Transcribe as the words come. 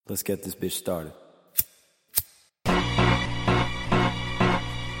Let's get this bitch started. I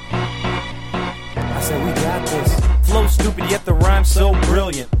said we got this. Flow stupid, yet the rhyme so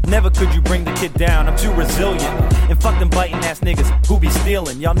brilliant. Never could you bring the kid down, I'm too resilient. And fuck them biting ass niggas who be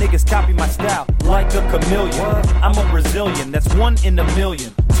stealing. Y'all niggas copy my style like a chameleon. I'm a Brazilian, that's one in a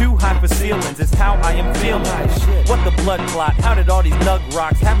million. Too high for ceilings, it's how I am feeling. What the blood clot? How did all these nug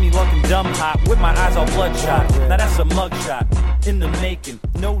rocks have me looking dumb hot with my eyes all bloodshot? Now that's a mugshot in the making.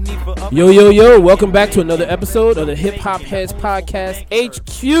 No need for up. Yo, welcome back to another episode of the Hip Hop Heads Podcast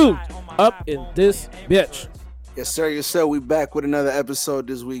HQ. Up in this bitch. Yes, sir. We back with another episode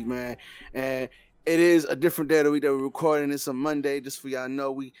this week, man. And it is a different day of the week that we're recording. It's a Monday, just for y'all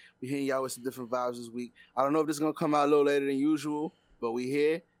know. We hitting y'all with some different vibes this week. I don't know if this is going to come out a little later than usual, but we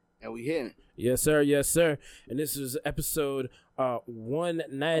here and we hitting. Yes, sir. And this is episode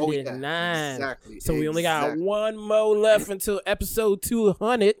 199. Oh, yeah. Exactly. So we only got one more left until episode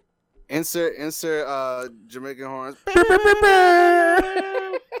 200. Insert Jamaican horns.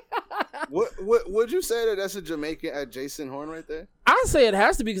 What would you say that's a Jamaican adjacent horn right there? I'd say it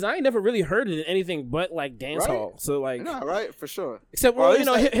has to be because I ain't never really heard it in anything but like dance hall. So like, no, right, for sure. Except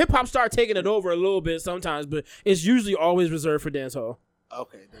hip hop started taking it over a little bit sometimes, but it's usually always reserved for dance hall.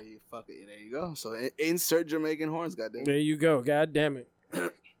 Okay, there you go. So insert Jamaican horns, goddamn. There you go, god damn it.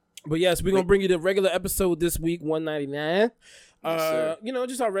 But yes, we're gonna bring you the regular episode this week, 199. Yes,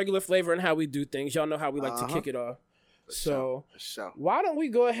 just our regular flavor and how we do things. Y'all know how we like to kick it off. So why don't we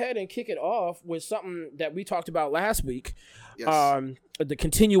go ahead and kick it off with something that we talked about last week? Yes. The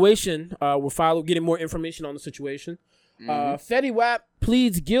continuation. We're getting more information on the situation. Fetty Wap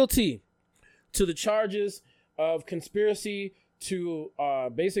pleads guilty to the charges of conspiracy to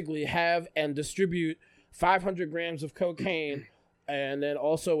basically have and distribute 500 grams of cocaine, and then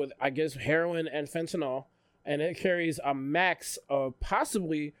also with, I guess, heroin and fentanyl, and it carries a max of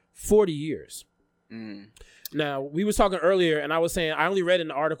possibly 40 years. Now, we was talking earlier, and I was saying I only read in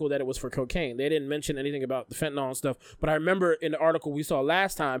the article that it was for cocaine. They didn't mention anything about the fentanyl and stuff, but I remember in the article we saw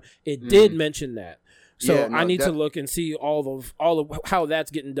last time, it did mention that. So I need to look and see all of how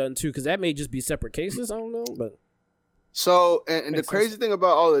that's getting done too, because that may just be separate cases. I don't know, but so and the crazy thing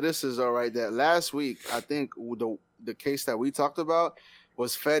about all of this is, all right, that last week I think the case that we talked about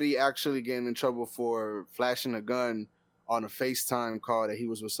was Fetty actually getting in trouble for flashing a gun on a FaceTime call that he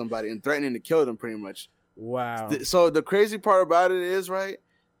was with somebody and threatening to kill them, pretty much. Wow. So the crazy part about it is, right,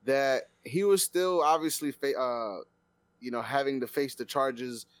 that he was still obviously having to face the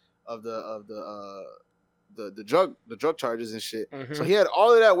charges of the drug charges and shit. So he had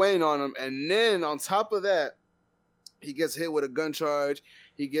all of that weighing on him, and then on top of that, he gets hit with a gun charge.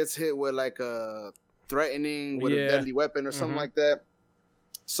 He gets hit with like a threatening with a deadly weapon or something like that.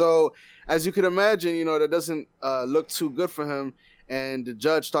 So as you can imagine, that doesn't look too good for him. And the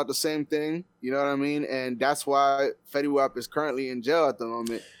judge thought the same thing, you know what I mean? And that's why Fetty Wap is currently in jail at the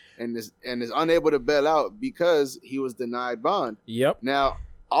moment and is unable to bail out because he was denied bond. Yep. Now,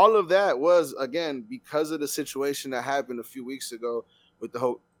 all of that was, again, because of the situation that happened a few weeks ago with the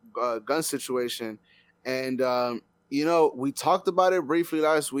whole gun situation. And, we talked about it briefly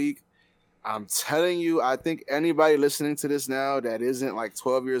last week. I'm telling you, I think anybody listening to this now that isn't like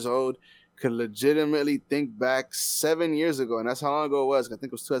 12 years old could legitimately think back 7 years ago, and that's how long ago it was. I think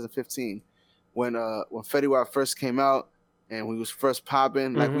it was 2015 when Fetty Wap first came out and we was first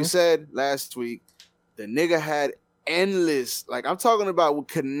popping. Like we said last week, the nigga had endless. Like I'm talking about, we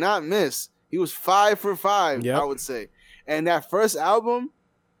could not miss. He was 5 for 5, I would say. And that first album,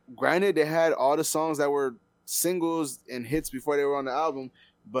 granted, they had all the songs that were singles and hits before they were on the album,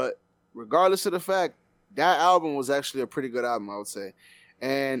 but regardless of the fact, that album was actually a pretty good album, I would say.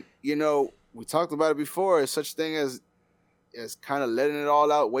 And, we talked about it before. It's such thing as kind of letting it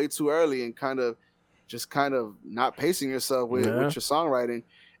all out way too early and kind of not pacing yourself with your songwriting.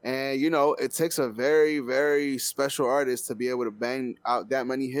 And, it takes a very, very special artist to be able to bang out that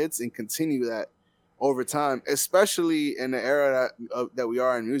many hits and continue that over time, especially in the era that we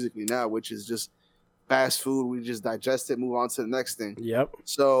are in musically now, which is just fast food. We just digest it, move on to the next thing. Yep.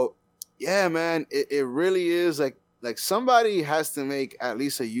 So, yeah, man, it really is like somebody has to make at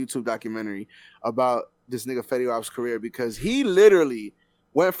least a YouTube documentary about this nigga Fetty Wap's career, because he literally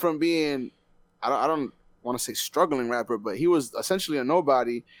went from being, I don't want to say struggling rapper, but he was essentially a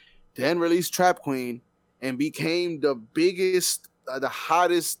nobody, then released Trap Queen and became the biggest, the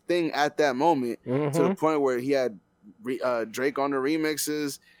hottest thing at that moment, to the point where he had Drake on the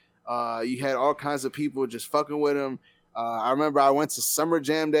remixes. You had all kinds of people just fucking with him. I remember I went to Summer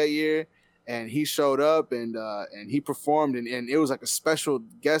Jam that year, and he showed up and he performed, and it was like a special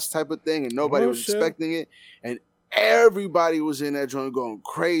guest type of thing, and nobody was expecting it. And everybody was in that joint going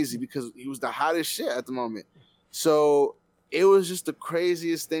crazy because he was the hottest shit at the moment. So it was just the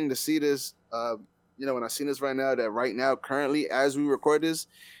craziest thing to see this. When I seen this right now, currently, as we record this,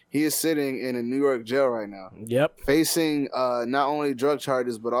 he is sitting in a New York jail right now. Yep. Facing not only drug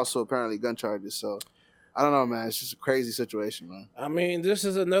charges, but also apparently gun charges. So I don't know, man. It's just a crazy situation, man. I mean, this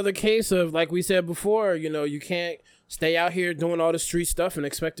is another case of, like we said before, you can't stay out here doing all the street stuff and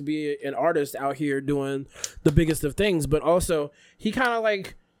expect to be an artist out here doing the biggest of things. But also, he kind of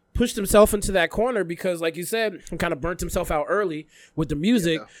like pushed himself into that corner because, like you said, he kind of burnt himself out early with the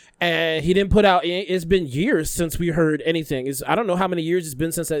music, and he didn't put out. It's been years since we heard anything. I don't know how many years it's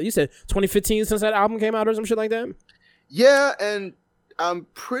been since that. You said 2015 since that album came out or some shit like that. Yeah, and I'm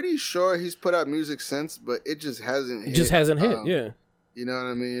pretty sure he's put out music since, but it just hasn't hit. Yeah. You know what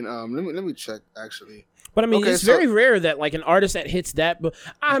I mean? Let me check, actually. But I mean, it's very rare that like an artist that hits that. But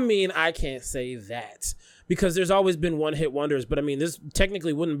I mean, I can't say that because there's always been one-hit wonders. But I mean, this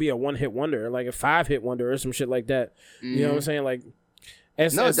technically wouldn't be a one-hit wonder, like a 5-hit wonder or some shit like that. Mm-hmm. You know what I'm saying? Like,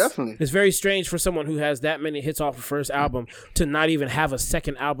 definitely. It's very strange for someone who has that many hits off the first album to not even have a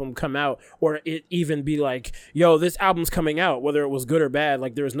second album come out, or it even be like, yo, this album's coming out, whether it was good or bad.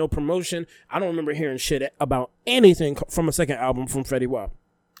 Like, there was no promotion. I don't remember hearing shit about anything from a second album from Fetty Wap.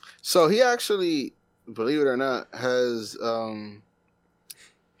 So he actually, believe it or not, has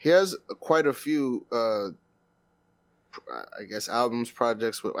quite a few I guess albums,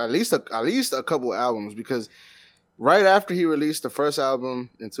 projects with at least a couple albums, because right after he released the first album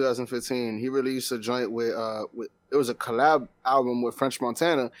in 2015, he released a joint with it was a collab album with French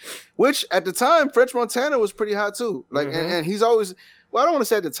Montana, which at the time French Montana was pretty hot too. Like, and he's always, well, I don't want to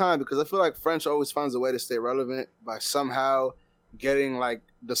say at the time because I feel like French always finds a way to stay relevant by somehow getting like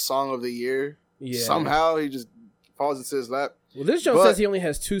the song of the year. Yeah. Somehow he just falls into his lap. Well, this joke says he only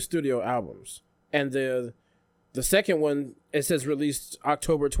has 2 studio albums, and the second one, it says released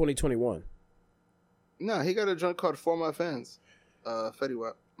October 2021. No, he got a joint called For My Fans, Fetty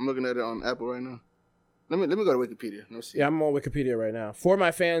Wap. I'm looking at it on Apple right now. Let me go to Wikipedia. Let me see. Yeah, I'm on Wikipedia right now. For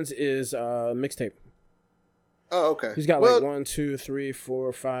My Fans is mixtape. Oh, okay. He's got like 1, 2, 3,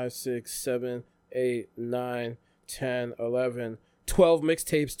 4, 5, 6, 7, 8, 9, 10, 11, 12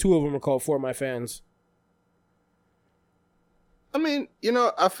 mixtapes. 2 of them are called For My Fans. I mean,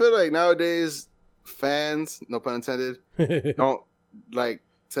 I feel like nowadays fans, no pun intended, don't like,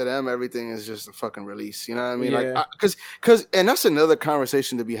 to them everything is just a fucking release. You know what I mean? Yeah. Like, because and that's another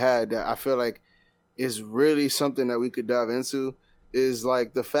conversation to be had that I feel like is really something that we could dive into, is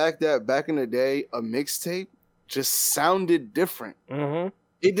like the fact that back in the day a mixtape just sounded different. Mm-hmm.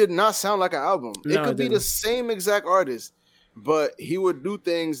 It did not sound like an album. No, it could be the same exact artist, but he would do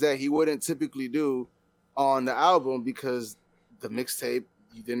things that he wouldn't typically do on the album because the mixtape,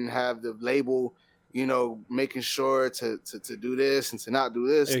 you didn't have the label, making sure to do this and to not do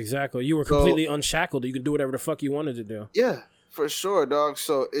this. Exactly. You were completely unshackled. You could do whatever the fuck you wanted to do. Yeah, for sure, dog.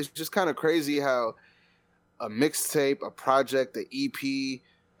 So it's just kind of crazy how a mixtape, a project, an EP,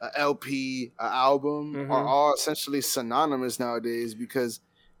 a LP, an album are all essentially synonymous nowadays because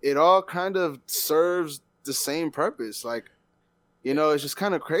it all kind of serves the same purpose. Like, it's just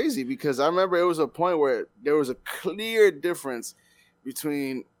kind of crazy because I remember it was a point where there was a clear difference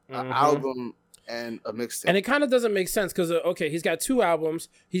between an album and a mixtape. And it kind of doesn't make sense because, he's got 2 albums,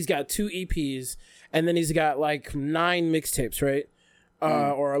 he's got 2 EPs, and then he's got like 9 mixtapes, right?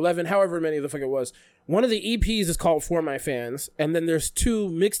 Or 11, however many the fuck it was. One of the EPs is called For My Fans, and then there's 2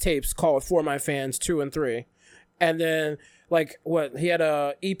 mixtapes called For My Fans 2 and 3. And then, he had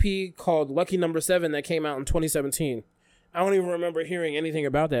a EP called Lucky Number 7 that came out in 2017. I don't even remember hearing anything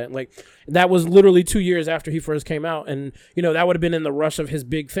about that. Like, that was literally 2 years after he first came out, and, that would have been in the rush of his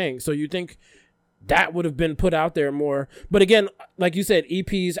big thing. So you think that would have been put out there more. But again, like you said,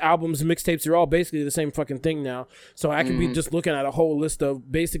 EPs, albums, mixtapes, they're all basically the same fucking thing now. So I could be just looking at a whole list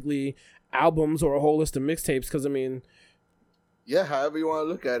of basically albums or a whole list of mixtapes because, I mean... Yeah, however you want to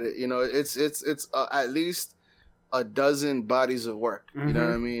look at it. It's at least a dozen bodies of work. You know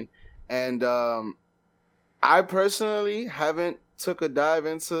what I mean? And I personally haven't took a dive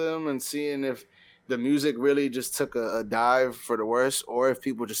into them and seeing if the music really just took a dive for the worse or if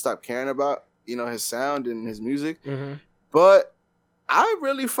people just stopped caring about his sound and his music. But I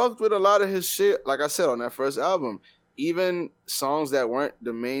really fucked with a lot of his shit, like I said, on that first album. Even songs that weren't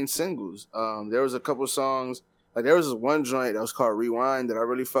the main singles. There was a couple songs, like there was this one joint that was called Rewind that I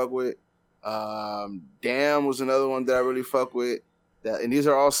really fuck with. Damn was another one that I really fuck with. And these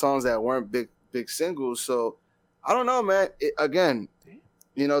are all songs that weren't big singles. So I don't know, man. Again,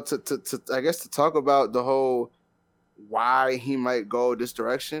 to I guess to talk about the whole why he might go this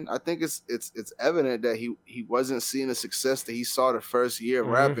direction. I think it's evident that he wasn't seeing the success that he saw the first year of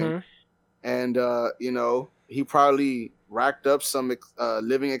rapping, and you know, he probably racked up some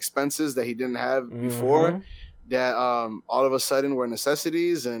living expenses that he didn't have before, that all of a sudden were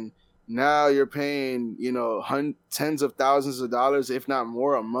necessities, and now you're paying, you know, tens of thousands of dollars, if not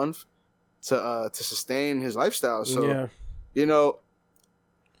more, a month to sustain his lifestyle. So, you know,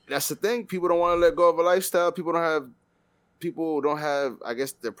 that's the thing. People don't want to let go of a lifestyle. People don't have, I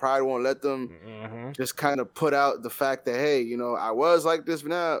guess their pride won't let them just kind of put out the fact that, hey, you know, I was like this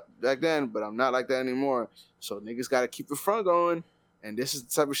back then, but I'm not like that anymore. So niggas got to keep the front going. And this is the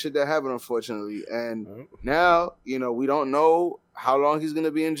type of shit that happened, unfortunately. And now, you know, we don't know how long he's going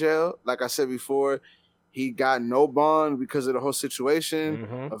to be in jail. Like I said before, he got no bond because of the whole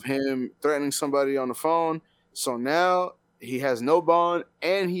situation of him threatening somebody on the phone. So now he has no bond,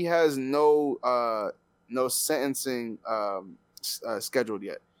 and he has no sentencing scheduled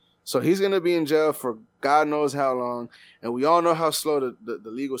yet. So he's going to be in jail for God knows how long. And we all know how slow the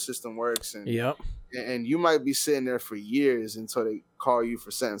legal system works. And and you might be sitting there for years until they call you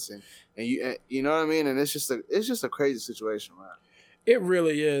for sentencing. And you know what I mean? And it's just a crazy situation, man. It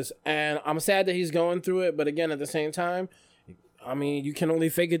really is. And I'm sad that he's going through it. But again, at the same time, I mean, you can only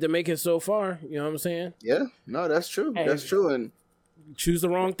fake it to make it so far. You know what I'm saying? Yeah. No, that's true. That's true. And choose the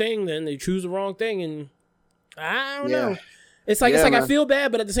wrong thing, then they choose the wrong thing. And I don't know. It's like I feel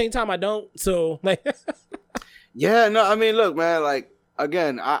bad, but at the same time, I don't. So, like. Yeah, no, I mean, look, man, like,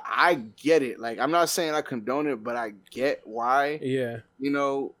 again, I get it. Like, I'm not saying I condone it, but I get why. Yeah. You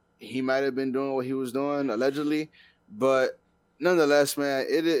know, he might have been doing what he was doing, allegedly. But nonetheless, man,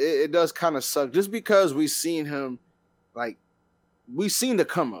 it does kind of suck. Just because we've seen him, like, we've seen the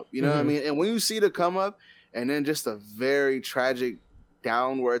come up, you know what I mean? And when you see the come up and then just a very tragic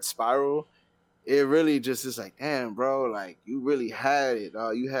downward spiral, it really just is like, damn, bro, like, you really had it.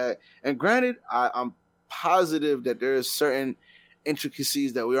 And granted, I'm positive that there is certain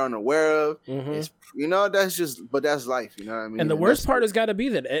intricacies that we aren't aware of. It's, you know, but that's life, you know what I mean? And the worst part has got to be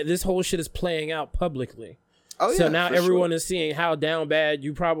that this whole shit is playing out publicly. So now everyone is seeing how down bad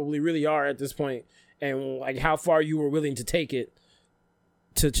you probably really are at this point, and like how far you were willing to take it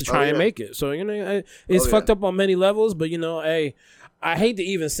to try and make it. So, you know, it's fucked up on many levels, but, you know, hey, I hate to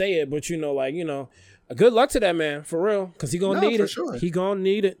even say it, but, you know, like, you know, good luck to that man, for real, because he gonna need it. Sure. He gonna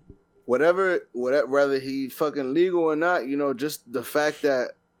need it. Whatever, whether he fucking legal or not, you know, just the fact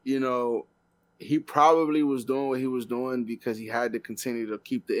that, you know, he probably was doing what he was doing because he had to continue to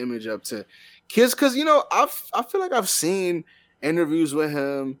keep the image up to kids. Because, you know, I feel like I've seen interviews with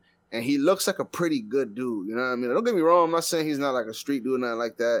him, and he looks like a pretty good dude. You know what I mean? Don't get me wrong. I'm not saying he's not like a street dude or nothing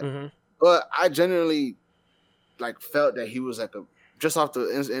like that. But I genuinely like felt that he was like just off the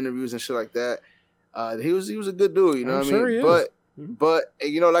interviews and shit like that. He was a good dude. You know what I mean? But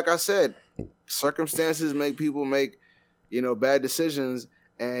you know, like I said, circumstances make people make, you know, bad decisions.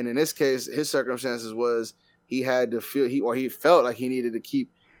 And in this case, his circumstances was he had to he felt like he needed to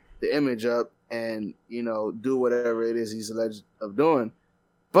keep the image up and, you know, do whatever it is he's alleged of doing.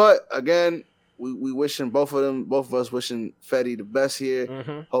 But again, we wishing both of us wishing Fetty the best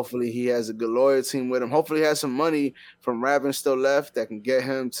here. Hopefully he has a good lawyer team with him. Hopefully he has some money from rapping still left that can get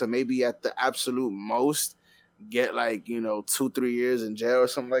him to maybe at the absolute most get like, you know, 2-3 years in jail or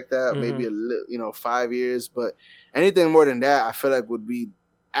something like that. Maybe you know, 5 years. But anything more than that, I feel like would be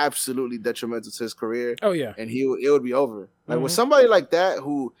absolutely detrimental to his career. And it would be over. Like with somebody like that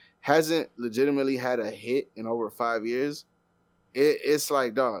who hasn't legitimately had a hit in over 5 years, it's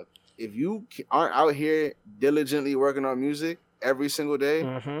like, dog, if you aren't out here diligently working on music every single day,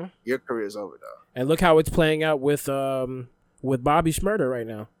 your career is over, dog. And look how it's playing out with Bobby Shmurda right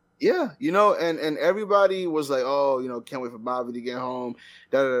now. Yeah, you know, and everybody was like, oh, you know, can't wait for Bobby to get home,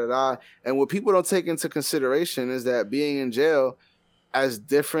 da-da-da-da. And what people don't take into consideration is that being in jail, as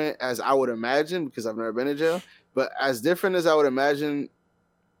different as I would imagine, because I've never been in jail, but as different as I would imagine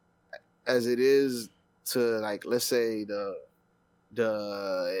as it is to, like, let's say the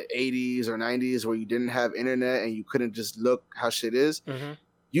 80s or 90s where you didn't have internet and you couldn't just look how shit is,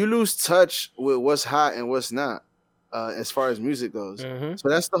 you lose touch with what's hot and what's not. As far as music goes. So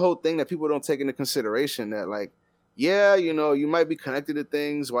that's the whole thing that people don't take into consideration, that like, yeah, you know, you might be connected to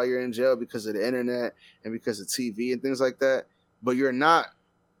things while you're in jail because of the internet and because of TV and things like that, but you're not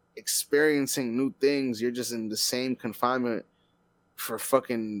experiencing new things. You're just in the same confinement for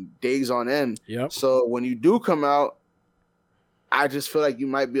fucking days on end. So when you do come out, I just feel like you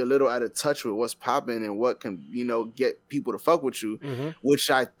might be a little out of touch with what's popping and what can, you know, get people to fuck with you, which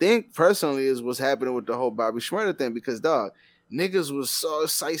I think personally is what's happening with the whole Bobby Shmurda thing. Because, dog, niggas was so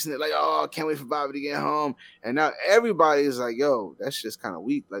excited, like, oh, I can't wait for Bobby to get home. And now everybody's like, yo, that's just kind of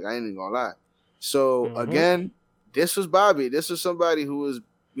weak. Like, I ain't even gonna lie. So again, this was Bobby. This was somebody who was,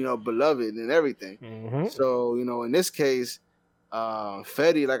 you know, beloved and everything. So, you know, in this case,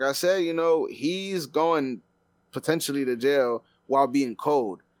 Fetty, like I said, you know, he's going potentially to jail while being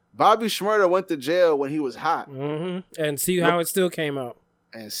cold. Bobby Shmurda went to jail when he was hot. And see how it still came out.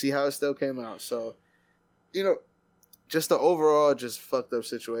 So, you know, just the overall just fucked up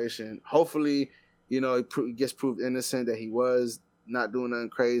situation. Hopefully, you know, he gets proved innocent, that he was not doing nothing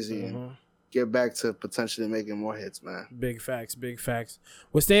crazy, and get back to potentially making more hits, man. Big facts.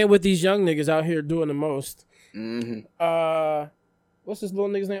 We're staying with these young niggas out here doing the most. What's this little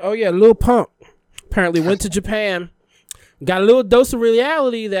nigga's name? Oh, yeah, Lil Pump. Apparently went to Japan. Got a little dose of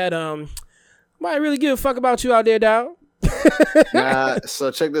reality that might really give a fuck about you out there, dog. Nah,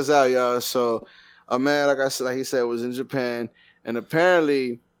 so check this out, y'all. So a man, like he said, was in Japan, and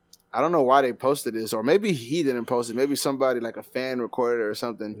apparently, I don't know why they posted this, or maybe he didn't post it. Maybe somebody, like a fan, recorded it or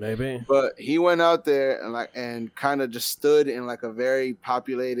something. Maybe. But he went out there and kind of just stood in like a very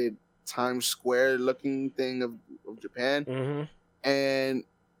populated Times Square looking thing of Japan. And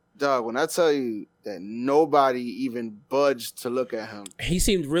dog, when I tell you that nobody even budged to look at him, he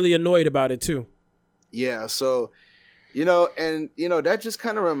seemed really annoyed about it too. Yeah, so you know, and you know, that just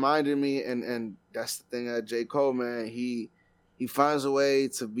kind of reminded me, and that's the thing that J. Cole, man, he finds a way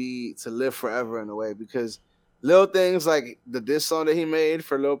to live forever in a way, because little things like the diss song that he made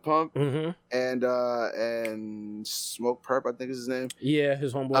for Lil Pump and Smoke Perp, I think is his name. Yeah,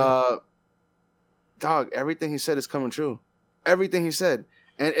 his homeboy. Dog, everything he said is coming true. Everything he said.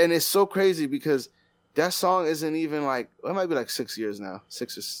 And it's so crazy because that song isn't even like, it might be like 6 years now.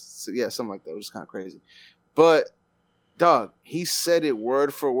 6 or 6, yeah, something like that, which is kind of crazy. But dog, he said it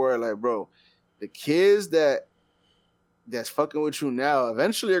word for word, like, bro, the kids that's fucking with you now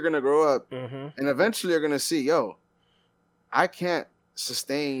eventually are gonna grow up and eventually are gonna see, yo, I can't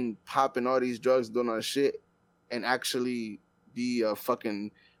sustain popping all these drugs, doing all this shit, and actually be a fucking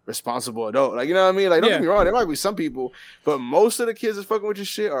responsible adult. Like, you know what I mean? Like, don't get me wrong, there might be some people, but most of the kids that's fucking with your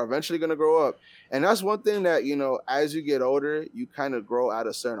shit are eventually gonna grow up. And that's one thing that, you know, as you get older, you kind of grow out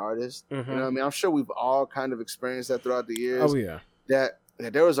of certain artists. You know what I mean? I'm sure we've all kind of experienced that throughout the years. Oh yeah. That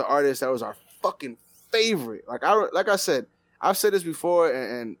there was an artist that was our fucking favorite. Like I said, I've said this before,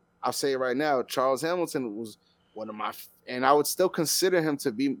 and I'll say it right now. Charles Hamilton was one of my, and I would still consider him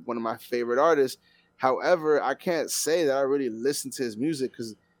to be one of my favorite artists. However, I can't say that I really listened to his music,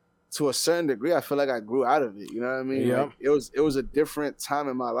 because to a certain degree, I feel like I grew out of it. You know what I mean? Yeah. Like, it was a different time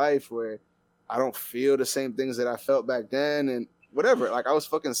in my life where I don't feel the same things that I felt back then, and whatever. Like, I was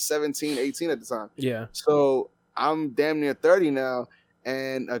fucking 17, 18 at the time. Yeah. So I'm damn near 30 now.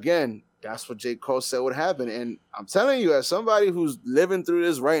 And again, that's what J. Cole said would happen. And I'm telling you, as somebody who's living through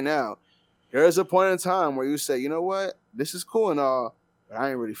this right now, there is a point in time where you say, you know what? This is cool and all, but I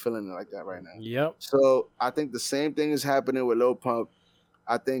ain't really feeling it like that right now. Yep. So I think the same thing is happening with Lil Pump.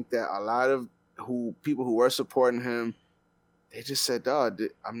 I think that a lot of people who were supporting him, they just said, dog,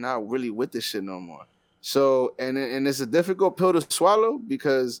 I'm not really with this shit no more. So, and it's a difficult pill to swallow,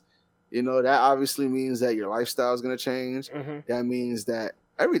 because, you know, that obviously means that your lifestyle is going to change. That means that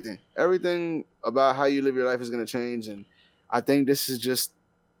everything about how you live your life is going to change. And I think this is just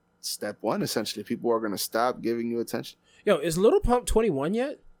step one, essentially. People are going to stop giving you attention. Yo, is Lil Pump 21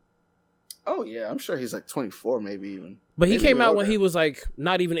 yet? Oh, yeah. I'm sure he's like 24, maybe even. But he came out when he was like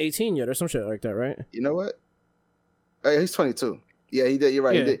not even 18 yet or some shit like that, right? You know what? He's 22. Yeah, he did. You're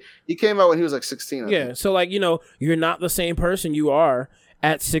right. Yeah. He came out when he was like 16. I think. So like, you know, you're not the same person you are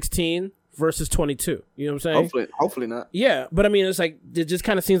at 16 versus 22. You know what I'm saying? Hopefully not. Yeah, but I mean, it's like, it just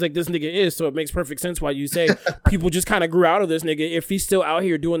kind of seems like this nigga is, so it makes perfect sense why you say people just kind of grew out of this nigga. If he's still out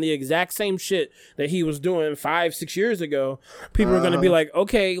here doing the exact same shit that he was doing 5-6 years ago, people are going to be like,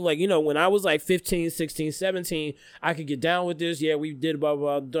 okay, like, you know, when I was like 15, 16, 17, I could get down with this. Yeah, we did blah,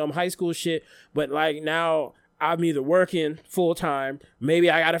 blah, dumb high school shit, but like now I'm either working full time,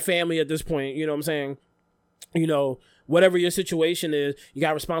 maybe I got a family at this point, you know what I'm saying? You know, whatever your situation is, you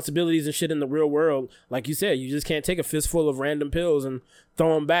got responsibilities and shit in the real world. Like you said, you just can't take a fistful of random pills and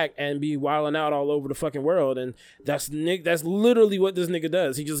throw them back and be wilding out all over the fucking world. And that's literally what this nigga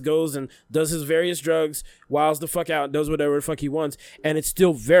does. He just goes and does his various drugs, wilds the fuck out, does whatever the fuck he wants. And it's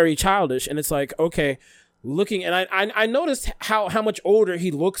still very childish. And it's like, okay, looking, and I noticed how much older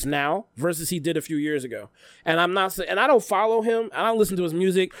he looks now versus he did a few years ago. And I don't follow him, I don't listen to his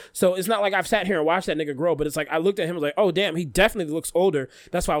music, so it's not like I've sat here and watched that nigga grow, but it's like I looked at him and was like, oh damn, he definitely looks older.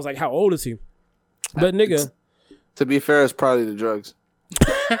 That's why I was like, how old is he? But nigga, to be fair, it's probably the drugs.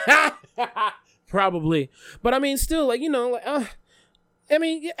 Probably. But I mean, still, like, you know, like, I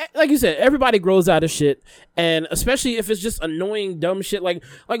mean, like you said, everybody grows out of shit, and especially if it's just annoying, dumb shit. Like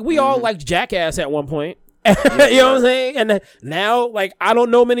we all liked Jackass at one point. You know what I'm saying? And now, like, I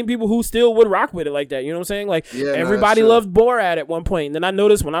don't know many people who still would rock with it like that. You know what I'm saying? Like, everybody loved Borat at one point. And then I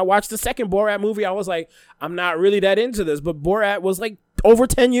noticed when I watched the second Borat movie, I was like, I'm not really that into this. But Borat was like over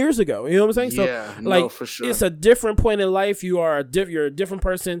 10 years ago. You know what I'm saying? Yeah, so, like, for sure. It's a different point in life. You're a different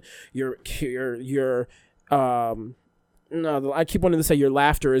person. No, I keep wanting to say your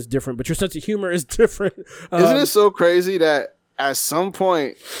laughter is different, but your sense of humor is different. Isn't it so crazy that at some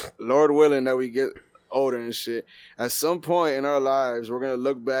point, Lord willing, that we get older and shit, at some point in our lives, we're going to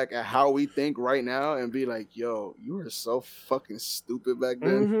look back at how we think right now and be like, yo, you were so fucking stupid back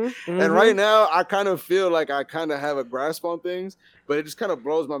then. And right now, I kind of feel like I kind of have a grasp on things, but it just kind of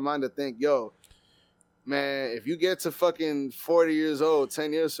blows my mind to think, yo, man, if you get to fucking 40 years old,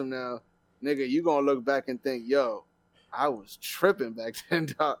 10 years from now, nigga, you going to look back and think, yo, I was tripping back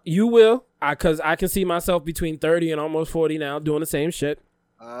then, dog. You will, because I can see myself between 30 and almost 40 now doing the same shit.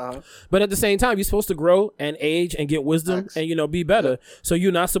 But at the same time, you're supposed to grow and age and get wisdom and, you know, be better. So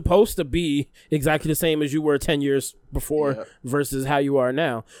you're not supposed to be exactly the same as you were 10 years before versus how you are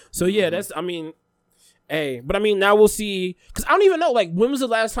now. So, yeah, that's, I mean... Hey, but I mean, now we'll see, because I don't even know, like, when was the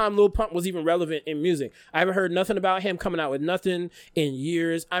last time Lil Pump was even relevant in music? I haven't heard nothing about him coming out with nothing in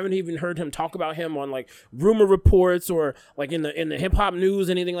years. I haven't even heard him talk about him on, like, rumor reports or, like, in the hip-hop news,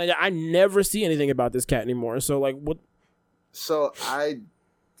 anything like that. I never see anything about this cat anymore. So, like, what? So,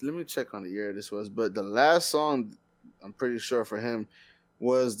 let me check on the year this was, but the last song, I'm pretty sure for him,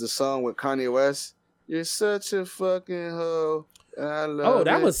 was the song with Kanye West, You're Such a Fucking Hoe.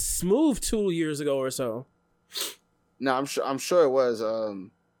 That was Smooth 2 years ago or so. No, I'm sure it was.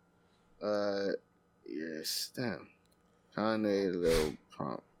 Yes, damn. Kanye Lil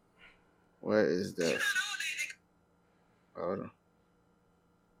Pump. Where is that? Hold on.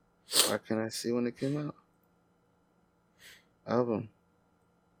 Why can't I see when it came out? Album.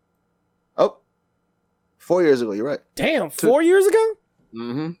 Oh, 4 years ago. You're right. Damn, 4 years ago?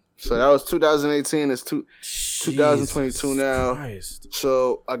 Mm-hmm. So that was 2018. It's 2022 now. Christ.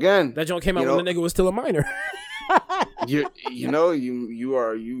 So again, that joint came out when the nigga was still a minor. Yeah. And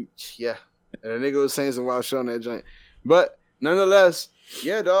the nigga was saying some wild shit on that joint. But nonetheless,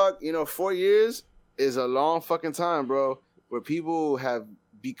 yeah, dog, 4 years is a long fucking time, bro. Where people have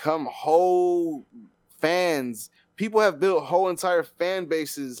become whole fans. People have built whole entire fan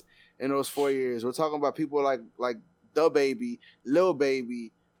bases in those 4 years. We're talking about people like DaBaby, Lil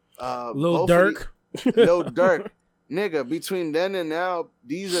Baby, Lil Durk. Lil Durk. Nigga, between then and now,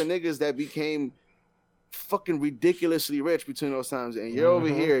 these are niggas that became fucking ridiculously rich between those times. And you're over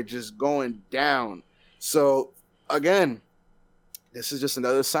here just going down. So, again, this is just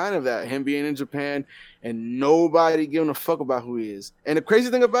another sign of that. Him being in Japan and nobody giving a fuck about who he is. And the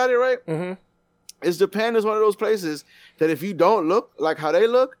crazy thing about it, right, is Japan is one of those places that if you don't look like how they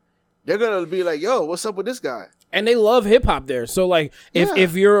look, they're going to be like, yo, what's up with this guy? And they love hip hop there. So, like,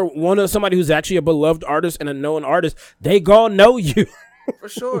 if you're somebody who's actually a beloved artist and a known artist, they gonna know you. For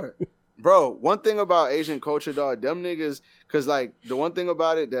sure. Bro, one thing about Asian culture, dog, them niggas, because, like, the one thing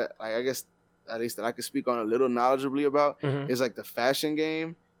about it that, like, I guess, at least that I could speak on a little knowledgeably about is, like, the fashion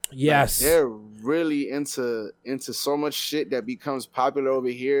game. Yes. Like, they're really into so much shit that becomes popular over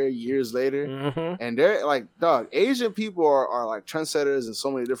here years later. And they're like, dog, Asian people are like trendsetters in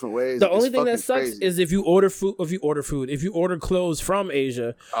so many different ways. The only thing that sucks is if you order clothes from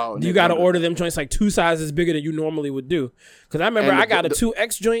Asia, you got to order them joints like 2 sizes bigger than you normally would do. Because I remember I got a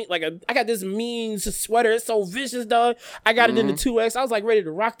 2X joint, I got this mean sweater. It's so vicious, dog. I got it in the 2X. I was like ready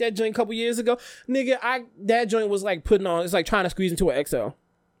to rock that joint a couple years ago. Nigga, that joint was like putting on, it's like trying to squeeze into an XL.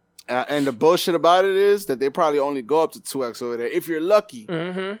 And the bullshit about it is that they probably only go up to 2X over there if you're lucky.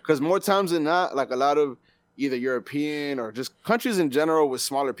 Because more times than not, like a lot of either European or just countries in general with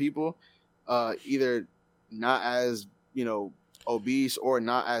smaller people, either not as, obese or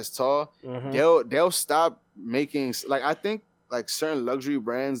not as tall, they'll stop making, like, I think like certain luxury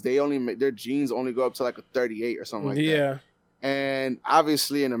brands, they only make their jeans only go up to like a 38 or something like that. Yeah. And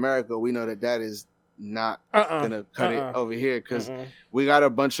obviously in America, we know that is not gonna cut it over here because we got a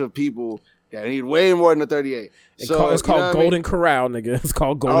bunch of people that need way more than a 38. It's called Golden Corral, nigga. It's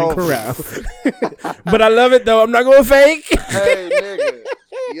called Golden Corral. But I love it though. I'm not going fake. Hey, nigga.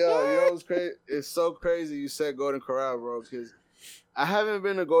 Yo, what's crazy? It's so crazy you said Golden Corral, bro, because I haven't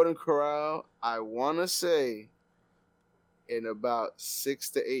been to Golden Corral, I want to say, in about 6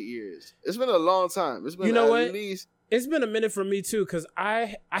 to 8 years. It's been a long time. It's been at least... It's been a minute for me too, because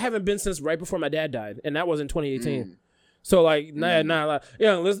I haven't been since right before my dad died, and that was in 2018. So like,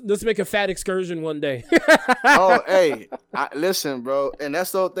 let's make a fat excursion one day. Oh, hey, listen, bro, and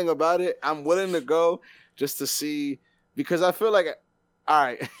that's the whole thing about it. I'm willing to go just to see, because I feel like, all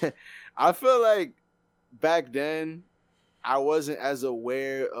right, I feel like back then I wasn't as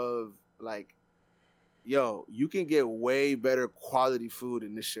aware of like, yo, you can get way better quality food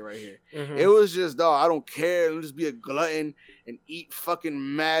than this shit right here. Mm-hmm. It was just, dog, I don't care. Let's just be a glutton and eat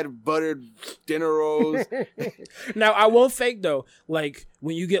fucking mad buttered dinner rolls. Now, I won't fake, though. Like,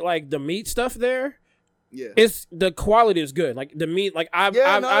 when you get, like, the meat stuff there, yeah, the quality is good. Like, the meat, like, I've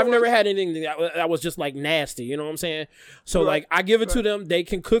never had anything that was just, like, nasty. You know what I'm saying? So, right. Like, I give it to them. They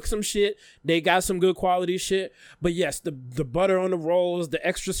can cook some shit. They got some good quality shit. But, yes, the butter on the rolls, the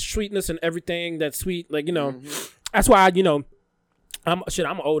extra sweetness and everything that's sweet. Like, you know, that's why, I'm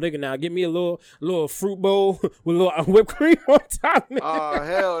an old nigga now. Give me a little fruit bowl with a little whipped cream on top. Oh,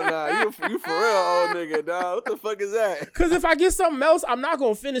 hell nah. You for real old nigga, dog. What the fuck is that? Because if I get something else, I'm not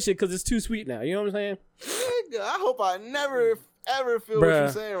going to finish it because it's too sweet now. You know what I'm saying? Nigga, I hope I never, ever feel what you're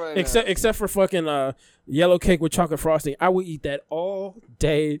saying right now. Except for fucking yellow cake with chocolate frosting. I would eat that all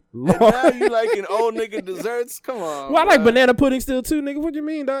day long. And now you liking old nigga desserts? Come on. Well, I like banana pudding still too, nigga. What do you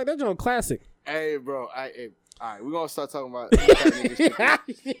mean, dog? That's a classic. Hey, bro. All right, we're going to start talking about niggas.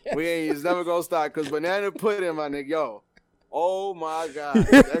 It's never going to stop because banana pudding, my nigga, yo. Oh, my God.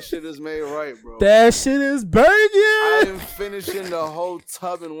 That shit is made right, bro. That shit is burning. I am finishing the whole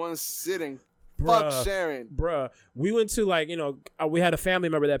tub in one sitting. Fuck sharing. Bruh. We went to, like, we had a family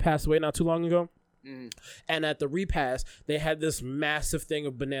member that passed away not too long ago. Mm-hmm. And at the repast, they had this massive thing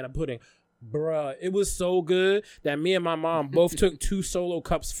of banana pudding. Bruh, it was so good that me and my mom both took 2 solo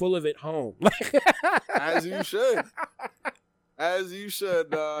cups full of it home. As you should. As you should,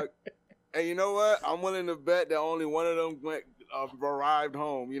 dog. And you know what? I'm willing to bet that only one of them arrived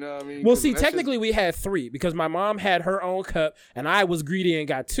home. You know what I mean? Well, see, technically we had 3 because my mom had her own cup and I was greedy and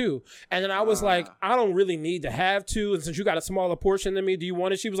got 2. And then I was like, I don't really need to have 2. And since you got a smaller portion than me, do you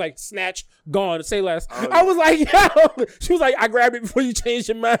want it? She was like, snatch, gone, say less. Oh, yeah. I was like, yo. She was like, I grabbed it before you changed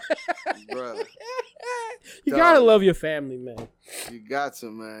your mind. Bruh. You gotta love your family, man. You got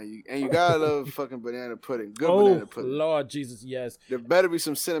to, man. You gotta love fucking banana pudding. Good banana pudding. Lord Jesus, yes. There better be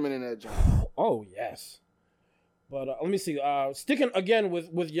some cinnamon in that joint. Oh, yes. But let me see. Sticking again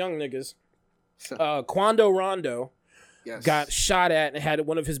with young niggas, Quando Rondo got shot at and had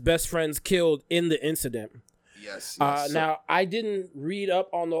one of his best friends killed in the incident. Yes. Now, I didn't read up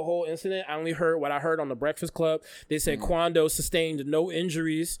on the whole incident. I only heard what I heard on the Breakfast Club. They said Quando sustained no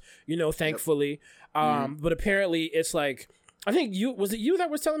injuries, thankfully. Yep. But apparently it's like, I think was it you that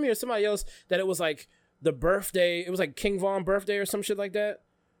was telling me or somebody else that it was like the birthday, it was like King Von birthday or some shit like that?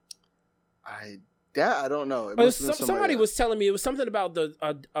 I don't know. Somebody was telling me it was something about the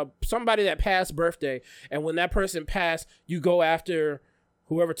somebody that passed birthday, and when that person passed, you go after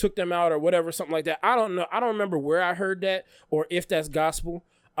whoever took them out or whatever, something like that. I don't know. I don't remember where I heard that or if that's gospel.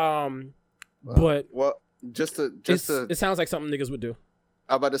 But it sounds like something niggas would do.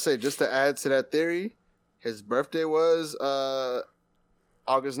 I'm about to say, just to add to that theory, his birthday was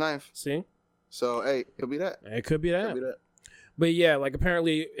August 9th. See? So, hey, it could be that. It could be that. But yeah, like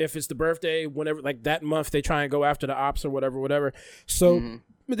apparently if it's the birthday, whenever, like that month, they try and go after the ops or whatever. So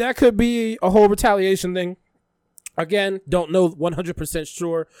that could be a whole retaliation thing. Again, don't know 100%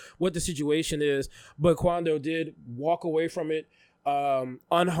 sure what the situation is, but Quando did walk away from it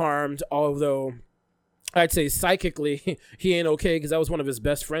unharmed, although I'd say psychically he ain't okay because that was one of his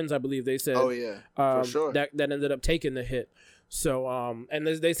best friends, I believe they said. Oh, yeah, for sure. That ended up taking the hit. So, and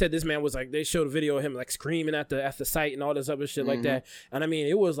they said this man was like, they showed a video of him like screaming at the site and all this other shit like that. And I mean,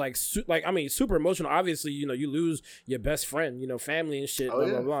 it was like, super emotional. Obviously, you lose your best friend, family and shit, blah,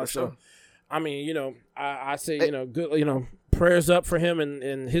 blah, blah. So, sure. I mean, I say, good, prayers up for him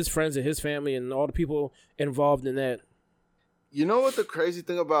and his friends and his family and all the people involved in that. You know what the crazy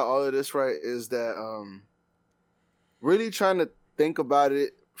thing about all of this, right, is that really trying to think about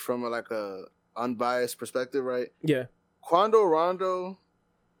it from a unbiased perspective, right? Yeah. Quando Rondo,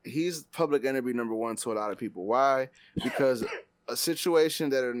 he's public enemy number 1 to a lot of people. Why? Because a situation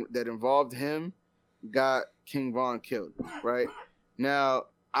that involved him got King Von killed, right? Now,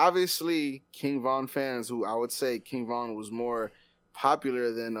 obviously, King Von fans, who I would say King Von was more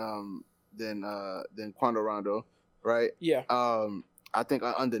popular than Quando Rondo, right? Yeah. I think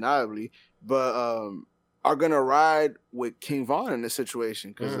undeniably, but are gonna ride with King Von in this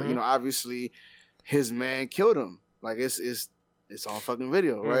situation because obviously his man killed him. Like it's on fucking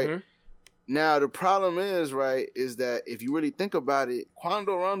video, right? Now the problem is, right, is that if you really think about it,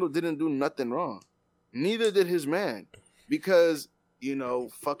 Quando Rondo didn't do nothing wrong. Neither did his man, because you know,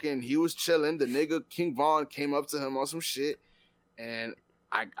 fucking, he was chilling. The nigga King Von came up to him on some shit, and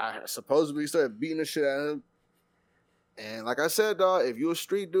I supposedly started beating the shit out of him. And like I said, dog, if you're a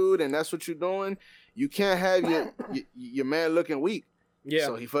street dude and that's what you're doing, you can't have your man looking weak. Yeah.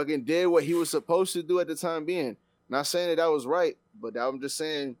 So he fucking did what he was supposed to do at the time being. Not saying that was right, but I'm just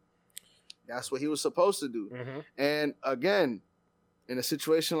saying that's what he was supposed to do. Mm-hmm. And again, in a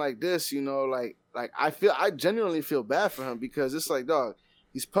situation like this, you know, like I genuinely feel bad for him, because it's like, dog,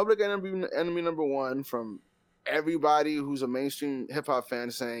 he's public enemy number one from everybody who's a mainstream hip hop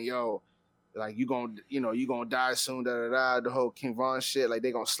fan, saying, yo, like, you gonna die soon, da da da. The whole King Von shit, like,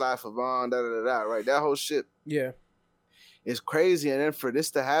 they gonna slide for Von, da da da da. Right, that whole shit. Yeah. It's crazy. And then for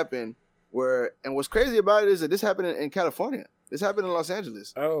this to happen, and what's crazy about it is that this happened in California. This happened in Los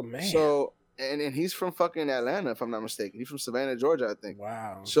Angeles. Oh man. So and he's from fucking Atlanta, if I'm not mistaken. He's from Savannah, Georgia, I think.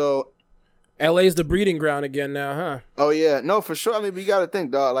 Wow. So LA's the breeding ground again now, huh? Oh yeah, no, for sure. I mean, we gotta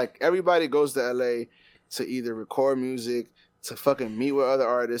think, dog. Like, everybody goes to LA to either record music, to fucking meet with other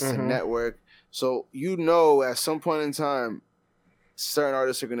artists, and network. So, you know, at some point in time, certain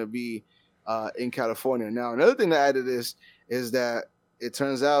artists are gonna be in California. Now, another thing to add to this is that it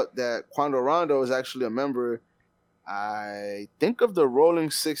turns out that Quando Rondo is actually a member, I think, of the Rolling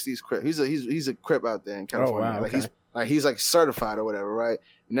 60s Crip. He's a Crip out there in California. Oh, wow, Like, okay. he's like certified or whatever, right?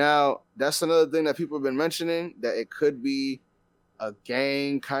 Now, that's another thing that people have been mentioning, that it could be a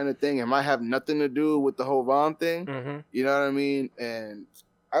gang kind of thing. It might have nothing to do with the whole Von thing. Mm-hmm. You know what I mean? And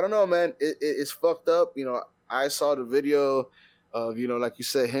I don't know, man. It's fucked up. You know, I saw the video of, you know, like you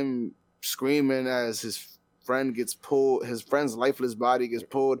said, him screaming as his friend's lifeless body gets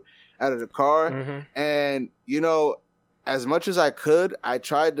pulled out of the car. Mm-hmm. And, you know, as much as I could, I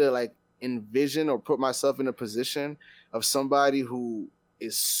tried to, like, envision or put myself in a position of somebody who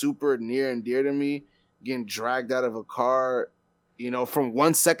is super near and dear to me getting dragged out of a car, you know, from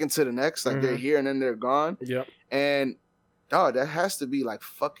 1 second to the next. Like, they're here and then they're gone. Yep. And, dog, that has to be, like,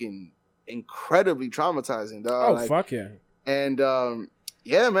 fucking incredibly traumatizing, dog. Oh, like, fuck yeah. And,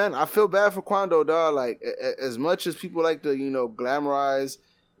 yeah, man, I feel bad for Quando, dog. Like, as much as people like to, you know, glamorize,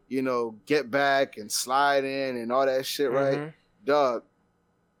 you know, get back and slide in and all that shit, right? Dog,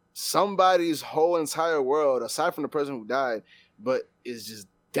 somebody's whole entire world, aside from the person who died, but is just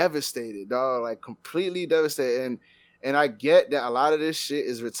devastated, dog. Like, completely devastated. And I get that a lot of this shit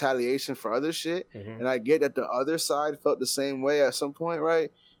is retaliation for other shit. And I get that the other side felt the same way at some point,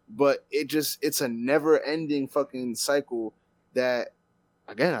 right? But it's a never-ending fucking cycle that,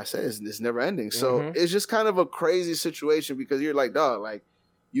 again, I said, it's never ending. So it's just kind of a crazy situation, because you're like, dog, like,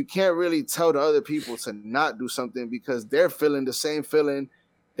 you can't really tell the other people to not do something, because they're feeling the same feeling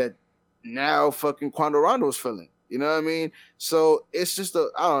that now fucking Quando Rondo's feeling. You know what I mean? So it's just I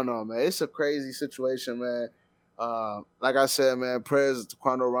don't know, man. It's a crazy situation, man. Like I said, man, prayers to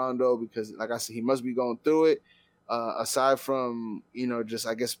Quando Rondo, because, like I said, he must be going through it. Aside from, you know, just,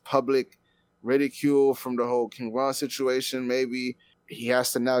 I guess, public ridicule from the whole King Von situation, maybe he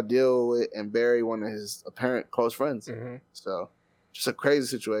has to now deal with and bury one of his apparent close friends. So, just a crazy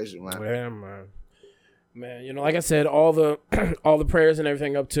situation, man. Yeah, man, you know, like I said, all the prayers and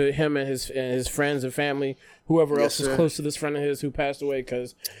everything up to him and his friends and family, whoever else is close to this friend of his who passed away.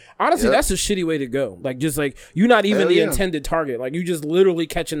 Because honestly, that's a shitty way to go. Like, just like, you're not even the intended target. Like, you just literally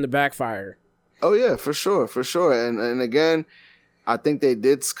catching the backfire. Oh yeah, for sure. And again, I think they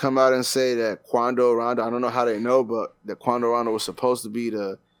did come out and say that Quando Rondo, I don't know how they know, but that Quando Rondo was supposed to be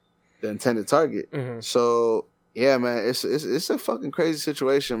the intended target. So yeah, man, it's a fucking crazy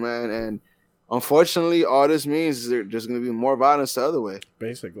situation, man. And unfortunately, all this means is there's going to be more violence the other way.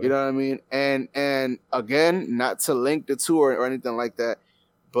 Basically. You know what I mean? And again, not to link the two or anything like that,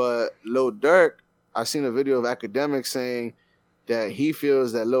 but Lil Durk, I seen a video of Academic saying that he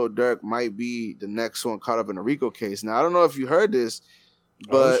feels that Lil Durk might be the next one caught up in a RICO case. Now, I don't know if you heard this,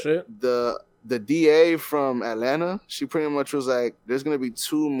 but the DA from Atlanta, she pretty much was like, there's going to be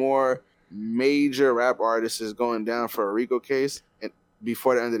 2 more major rap artists going down for a RICO case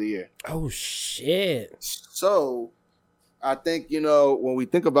before the end of the year. Oh, shit. So, I think, you know, when we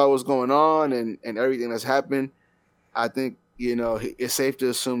think about what's going on and everything that's happened, I think, you know, it's safe to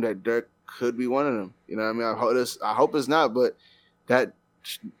assume that Durk could be one of them. You know what I mean? I hope it's not, but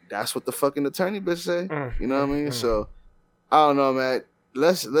that's what the fucking attorney bitch say. You know what I mean? So, I don't know, man.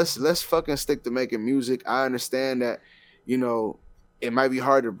 Let's fucking stick to making music. I understand that, you know, it might be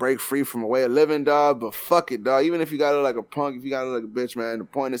hard to break free from a way of living, dog, but fuck it, dog. Even if you got to look like a punk, if you got to look like a bitch, man, the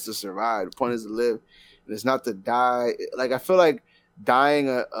point is to survive. The point is to live. And it's not to die. Like, I feel like dying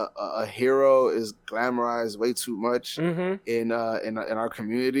a hero is glamorized way too much in our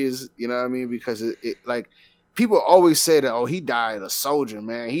communities. You know what I mean? Because it like, people always say that, oh, he died a soldier,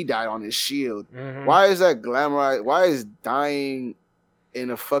 man. He died on his shield. Mhm. Why is that glamorized? Why is dying in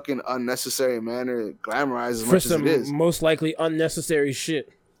a fucking unnecessary manner glamorized as For much as some it is? most likely unnecessary shit.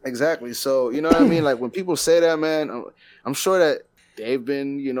 Exactly. So, you know what I mean? Like, when people say that, man, I'm sure that they've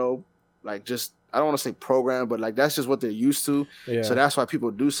been, you know, like, just, I don't want to say programmed, but like, that's just what they're used to. Yeah. So that's why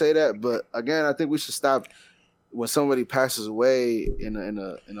people do say that. But again, I think we should stop when somebody passes away in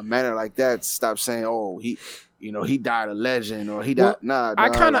a manner like that. Stop saying, oh, he died a legend, or he died. Well, nah, I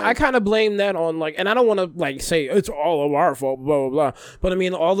like, kind of blame that on, like, and I don't want to like say it's all of our fault, blah blah blah. But I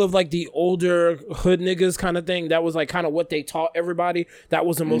mean, all of like the older hood niggas kind of thing. That was like kind of what they taught everybody. That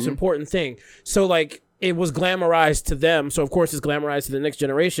was the most important thing. So like, it was glamorized to them, so of course it's glamorized to the next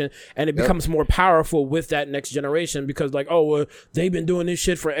generation, and it becomes more powerful with that next generation because, like, oh, well, they've been doing this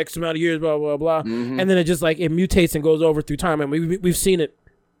shit for X amount of years, blah blah blah, and then it just like it mutates and goes over through time, and we've seen it.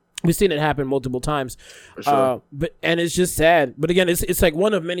 We've seen it happen multiple times, For sure. and it's just sad. But again, it's like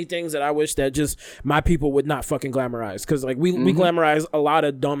one of many things that I wish that just my people would not fucking glamorize, because like we glamorize a lot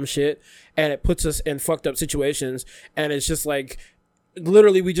of dumb shit, and it puts us in fucked up situations, and it's just like,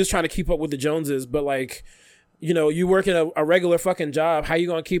 literally, we just trying to keep up with the Joneses, but like, you know, you work in a regular fucking job. How you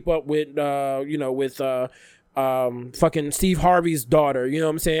gonna keep up with, fucking Steve Harvey's daughter? You know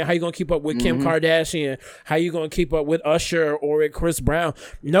what I'm saying? How you gonna keep up with Kim Kardashian? How you gonna keep up with Usher or with Chris Brown?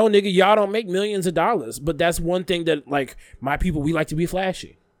 No, nigga, y'all don't make millions of dollars. But that's one thing that, like, my people, we like to be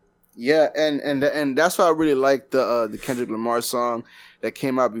flashy. Yeah, and that's why I really like the Kendrick Lamar song that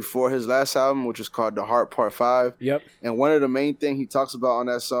came out before his last album, which is called The Heart Part 5. Yep. And one of the main things he talks about on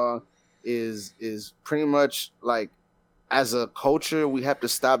that song is pretty much like, as a culture, we have to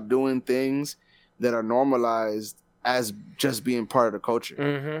stop doing things that are normalized as just being part of the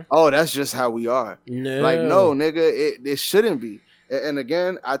culture. Oh, that's just how we are. No. Like, no, nigga, it shouldn't be. And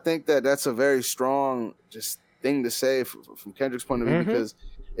again, I think that that's a very strong just thing to say from Kendrick's point of view, because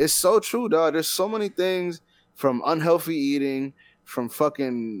it's so true, dog. There's so many things, from unhealthy eating, from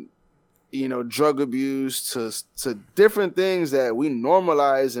fucking, you know, drug abuse to different things that we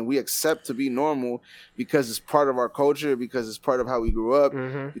normalize and we accept to be normal because it's part of our culture, because it's part of how we grew up,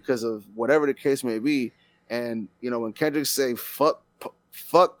 because of whatever the case may be. And, you know, when Kendrick say fuck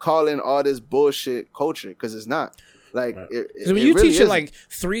calling all this bullshit culture, because it's not. Like, because when you really teaching like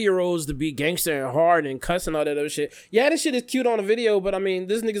 3-year-olds to be gangster and hard and cuss and all that other shit, yeah, this shit is cute on a video, but I mean,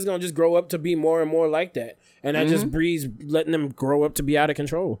 this nigga's gonna just grow up to be more and more like that, and that just breeds letting them grow up to be out of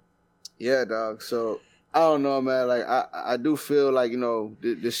control. Yeah, dog. So I don't know, man. Like, I do feel like, you know,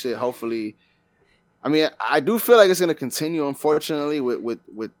 this shit, hopefully, I mean, I do feel like it's gonna continue, unfortunately,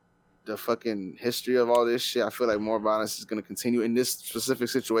 with the fucking history of all this shit. I feel like more violence is gonna continue in this specific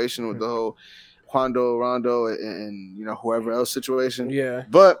situation with the whole Quando, Rondo, and you know, whoever else situation. Yeah.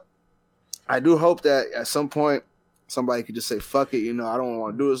 But I do hope that at some point somebody could just say, fuck it, you know, I don't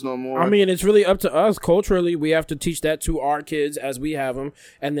want to do this no more. I mean, it's really up to us culturally. We have to teach that to our kids as we have them,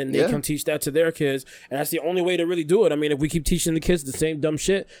 and then they can teach that to their kids. And that's the only way to really do it. I mean, if we keep teaching the kids the same dumb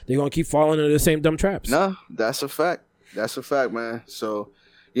shit, they're going to keep falling into the same dumb traps. No, that's a fact. That's a fact, man. So,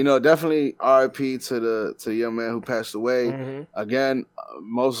 you know, definitely RIP to the young man who passed away. Again,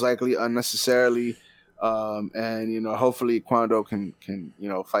 most likely unnecessarily. And, you know, hopefully Quando can, you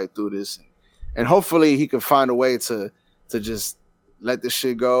know, fight through this. And hopefully he can find a way to just let this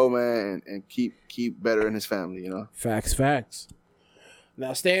shit go, man, and keep bettering his family, you know? Facts.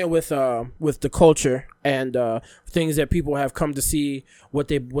 Now, staying with the culture and things that people have come to see what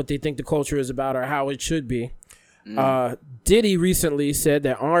they think the culture is about or how it should be. Diddy recently said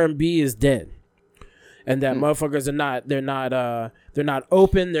that R&B is dead, and that motherfuckers are not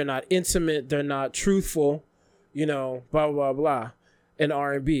open, they're not intimate, they're not truthful, you know, blah blah blah, in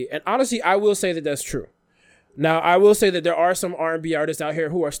R&B. And honestly, I will say that that's true. Now, I will say that there are some R&B artists out here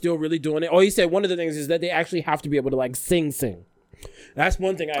who are still really doing it. Oh, he said one of the things is that they actually have to be able to like sing. That's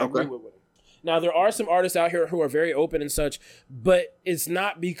one thing I agree with. Now, there are some artists out here who are very open and such, but it's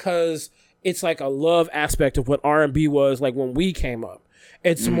not because it's like a love aspect of what R&B was like when we came up.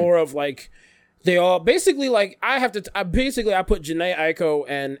 It's more of like, they all basically like, I put Jhené Aiko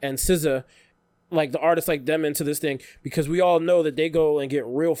and SZA, like the artists like them, into this thing because we all know that they go and get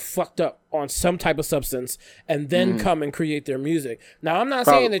real fucked up on some type of substance and then come and create their music. Now, I'm not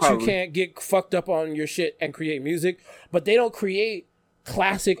saying that you can't get fucked up on your shit and create music, but they don't create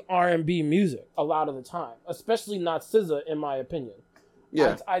classic R&B music a lot of the time, especially not SZA, in my opinion.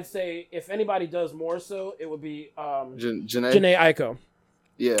 Yeah, I'd say if anybody does more so, it would be Jhené Aiko.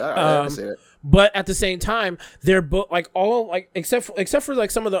 Yeah, I say that. But at the same time, they're both like all like except for like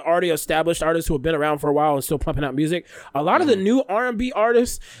some of the already established artists who have been around for a while and still pumping out music. A lot of the new R&B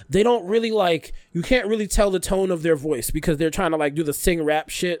artists, they don't really like, you can't really tell the tone of their voice because they're trying to like do the sing rap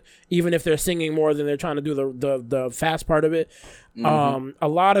shit, even if they're singing more than they're trying to do the fast part of it. A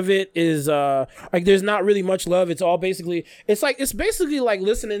lot of it is like there's not really much love. It's all basically it's basically like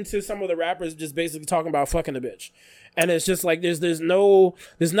listening to some of the rappers just basically talking about fucking a bitch. And it's just like there's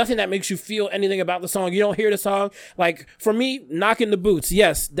nothing that makes you feel anything about the song. You don't hear the song. Like for me, Knocking the Boots.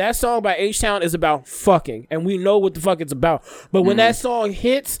 Yes, that song by H-Town is about fucking, and we know what the fuck it's about. But when that song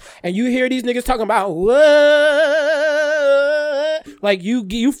hits and you hear these niggas talking about what, like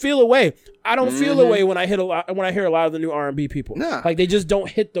you feel away. I don't feel away when I hear a lot of the new R&B people. Nah. Like they just don't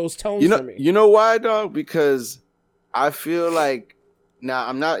hit those tones for me. You know why, dog? Because I feel like. Now,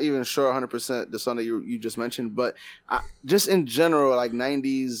 I'm not even sure 100% the song that you just mentioned, but just in general, like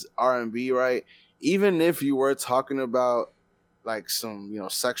 90s R&B, right? Even if you were talking about like some,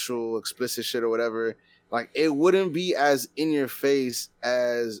 sexual explicit shit or whatever, like it wouldn't be as in your face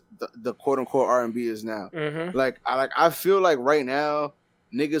as the quote unquote R&B is now. Like I feel like right now,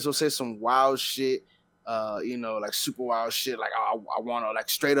 niggas will say some wild shit, like super wild shit. Like I want to like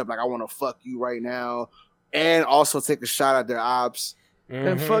straight up, like I want to fuck you right now. And also take a shot at their ops.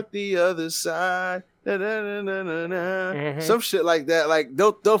 And fuck the other side, some shit like that. Like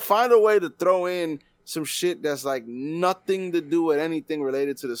they'll find a way to throw in some shit that's like nothing to do with anything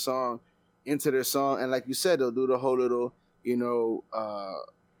related to the song into their song. And like you said, they'll do the whole little,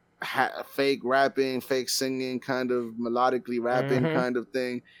 fake rapping, fake singing, kind of melodically rapping kind of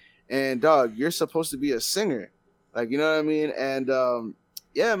thing. And dog, you're supposed to be a singer, like you know what I mean. And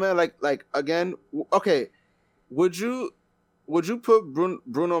yeah, man, like again, okay, would you put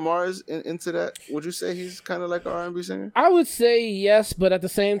Bruno Mars into that? Would you say he's kind of like an R&B singer? I would say yes, but at the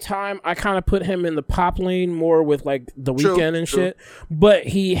same time, I kind of put him in the pop lane more with like The Weeknd and shit. But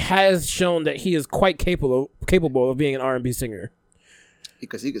he has shown that he is quite capable of being an R&B singer.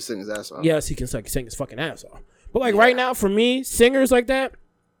 Because he can sing his ass off. Yes, he can sing his fucking ass off. But like right now, for me, singers like that,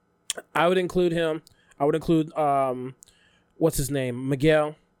 I would include him. I would include what's his name,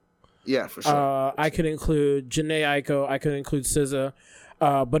 Miguel. Yeah, for sure. I could include Jhené Aiko. I could include SZA.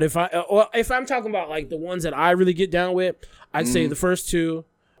 But if I'm talking about like the ones that I really get down with, I'd say the first two,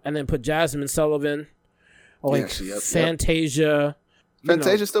 and then put Jasmine Sullivan, or like Fantasia.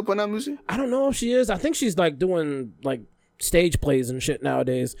 Fantasia still putting out music? I don't know if she is. I think she's like doing like stage plays and shit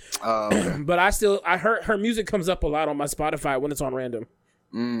nowadays. Okay. But I heard her music comes up a lot on my Spotify when it's on random.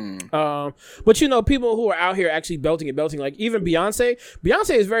 But people who are out here actually belting, like even Beyonce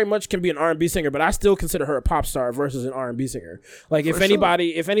is very much can be an R&B singer, but I still consider her a pop star versus an R&B singer. Like if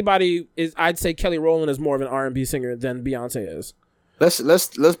anybody is, I'd say Kelly Rowland is more of an R&B singer than Beyonce is. Let's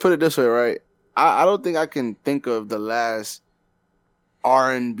put it this way, right? I don't think I can think of the last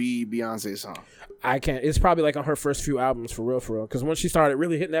R&B Beyonce song. I can't. It's probably like on her first few albums for real, because once she started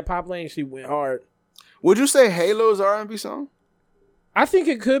really hitting that pop lane, she went hard. Would you say Halo's R&B song? I think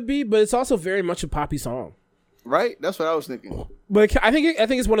it could be, but it's also very much a poppy song. Right? That's what I was thinking. But I think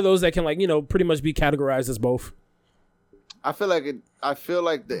it's one of those that can like, pretty much be categorized as both. I feel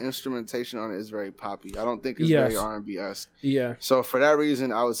like the instrumentation on it is very poppy. I don't think it's very R&B-esque. Yeah. So for that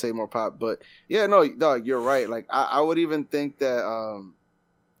reason, I would say more pop. But yeah, no, dog, you're right. Like I would even think that I'm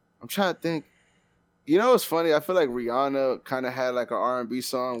trying to think. It's funny. I feel like Rihanna kind of had like an R&B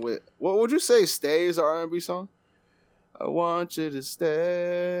song with, what would you say, Stay is an R&B song? I want you to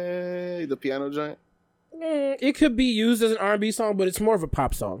stay. The piano joint? It could be used as an R&B song, but it's more of a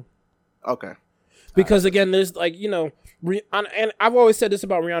pop song. Okay. Because again, there's like, and I've always said this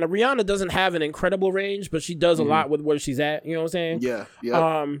about Rihanna. Rihanna doesn't have an incredible range, but she does a lot with where she's at. You know what I'm saying? Yeah.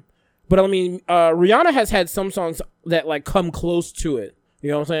 Yeah. But I mean, Rihanna has had some songs that like come close to it.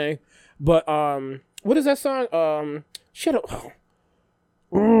 You know what I'm saying? But what is that song?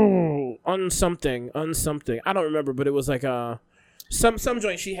 Unsomething. I don't remember, but it was like some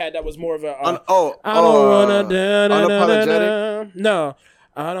joint she had that was more of a I don't wanna unapologetic. No,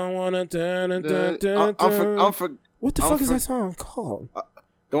 I don't wanna what the fuck is that song called?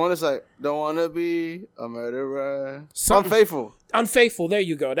 The one that's like, don't wanna be a murderer. Unfaithful. There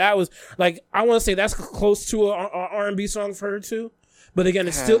you go. That was like, I want to say that's close to a R&B song for her too. But again,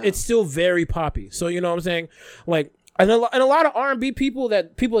 it's still very poppy. So you know what I'm saying? Like, and a lot of R&B people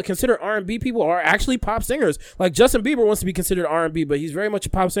that consider R&B people are actually pop singers. Like Justin Bieber wants to be considered R&B, but he's very much a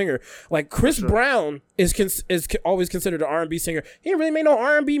pop singer. Like Chris Brown is always considered an R&B singer. He ain't really made no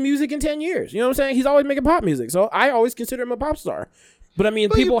R&B music in 10 years. You know what I'm saying? He's always making pop music. So I always consider him a pop star. But I mean,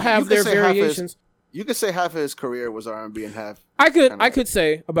 people have their variations. You could say half of his career was R&B and half. I could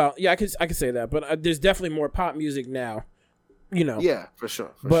say say that, but there's definitely more pop music now. You know. Yeah, for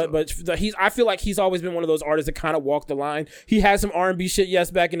sure. But I feel like he's always been one of those artists that kind of walked the line. He had some R&B shit,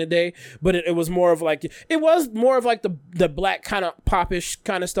 yes, back in the day, but it was more of like the black kind of popish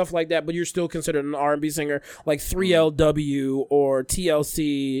kind of stuff like that. But you're still considered an R&B singer, like 3LW or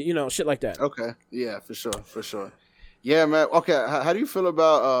TLC, you know, shit like that. Okay, yeah, for sure. Yeah, man. Okay, how do you feel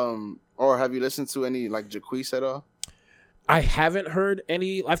about or have you listened to any like Jacquees at all? I haven't heard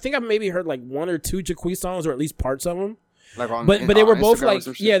any. I think I've maybe heard like one or two Jacquees songs, or at least parts of them. Like but they were both like,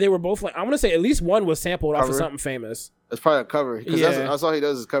 yeah, they were both like, I want to say at least one was sampled off of something famous. It's probably a cover because that's all he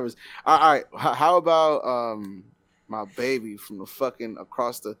does is covers. All right, how about my baby from the fucking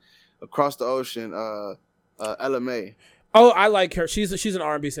across the ocean, LMA? Oh, I like her. She's an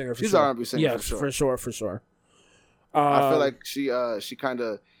R&B singer. She's an R&B singer. Yeah, for sure. For sure. I feel like she kind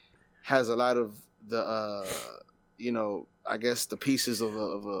of has a lot of the you know, I guess the pieces of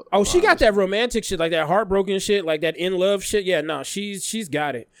a. Oh, she got that romantic shit, like that heartbroken shit, like that in love shit. Yeah, no, she's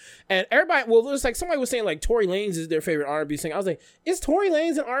got it. And everybody, well, it was like somebody was saying like Tory Lanez is their favorite R&B singer. I was like, is Tory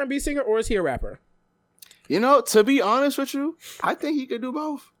Lanez an R&B singer or is he a rapper? You know, to be honest with you, I think he could do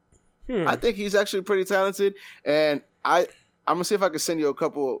both. I think he's actually pretty talented, and I'm gonna see if I can send you a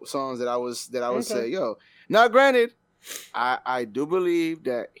couple songs that I would say, yo. Now, granted, I do believe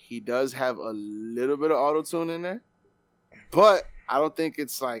that he does have a little bit of auto-tune in there. But I don't think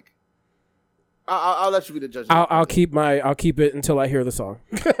it's like. I'll let you be the judge. I'll keep it until I hear the song.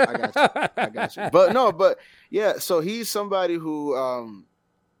 I got you. But yeah. So he's somebody who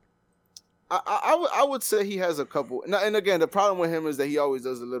I would say he has a couple. And again, the problem with him is that he always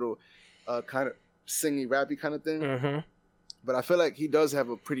does a little kind of singy, rappy kind of thing. Mm-hmm. But I feel like he does have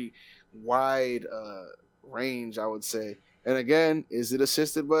a pretty wide range, I would say. And again, is it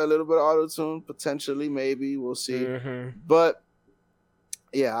assisted by a little bit of auto-tune? Potentially, maybe. We'll see. Mm-hmm. But,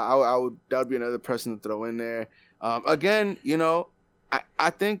 yeah, that would be another person to throw in there. Again, you know, I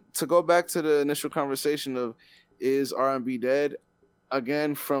think to go back to the initial conversation of is R&B dead?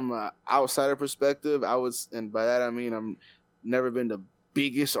 Again, from an outsider perspective, and by that I mean I'm never been the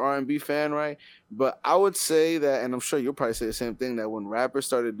biggest R&B fan, right? But I would say that, and I'm sure you'll probably say the same thing, that when rappers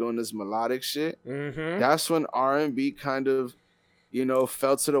started doing this melodic shit, that's when R&B kind of, you know,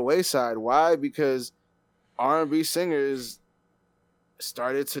 fell to the wayside. Why? Because R&B singers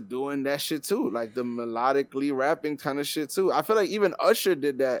started to doing that shit too, like the melodically rapping kind of shit too. I feel like even Usher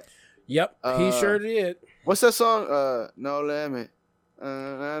did that. Yep, he sure did. What's that song? No Limit. Is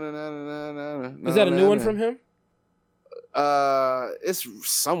that a new one from him? It's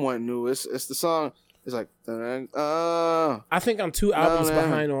somewhat new. It's the song. It's like I think I'm 2 albums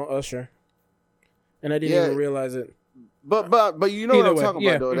behind on Usher, and I didn't even realize it. But you know what I'm talking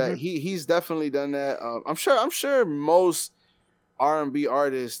about though. That he's definitely done that. I'm sure most R&B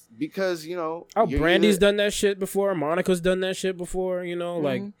artists, because you know, Brandy's done that shit before. Monica's done that shit before. You know,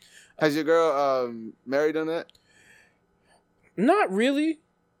 like has your girl Mary done that? Not really.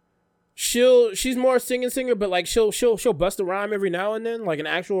 She's more a singer, but like she'll bust a rhyme every now and then, like an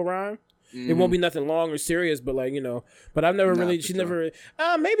actual rhyme. It won't be nothing long or serious, but like, you know. But I've never really. She never.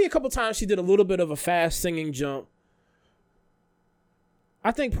 Maybe a couple times she did a little bit of a fast singing jump.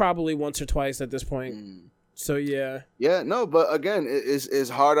 I think probably once or twice at this point. So yeah. Yeah, no, but again, it's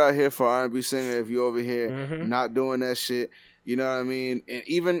hard out here for R&B singer if you over here not doing that shit. You know what I mean? And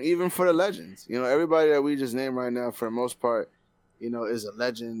even for the legends, you know, everybody that we just named right now, for the most part, you know, is a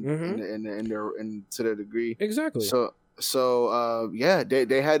legend in to their degree. Exactly. So yeah,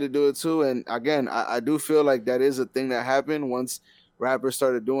 they had to do it too. And again, I do feel like that is a thing that happened once rappers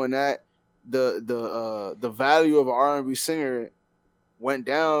started doing that. The value of an R&B singer went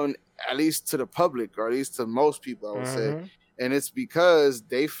down, at least to the public, or at least to most people, I would say. And it's because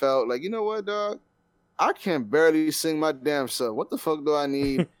they felt like, you know what, dog? I can barely sing my damn self. What the fuck do I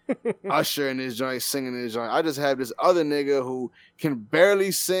need Usher in this joint, singing in this joint? I just have this other nigga who can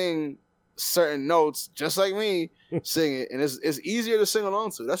barely sing certain notes, just like me, sing it. And it's easier to sing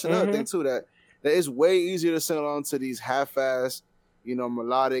along to. That's another thing, too, that it's way easier to sing along to these half-ass, you know,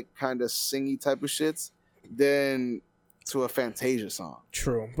 melodic, kind of singy type of shits than to a Fantasia song.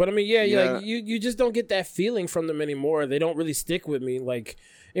 True. But I mean, like you just don't get that feeling from them anymore. They don't really stick with me. Like,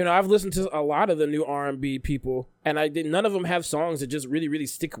 you know, I've listened to a lot of the new R&B people, and none of them have songs that just really, really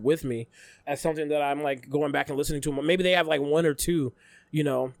stick with me as something that I'm like going back and listening to them. Maybe they have like one or two, you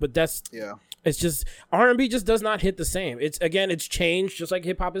know, but it's just R&B just does not hit the same. It's changed, just like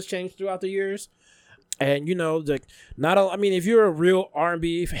hip hop has changed throughout the years. And you know, like if you're a real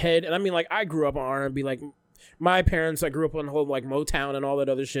R&B head, and I mean, like I grew up on R&B, like my parents, I grew up on the whole like Motown and all that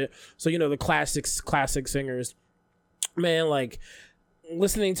other shit. So, you know, the classic singers, man, like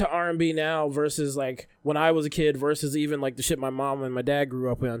listening to R&B now versus like when I was a kid versus even like the shit my mom and my dad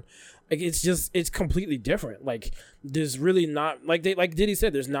grew up in. Like it's completely different. Like there's really not like Diddy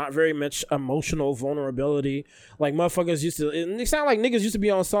said, there's not very much emotional vulnerability. Like motherfuckers used to, and it sound like niggas used to be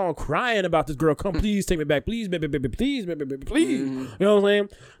on a song crying about this girl. Come, please take me back, please, baby, please, baby, please. You know what I'm saying?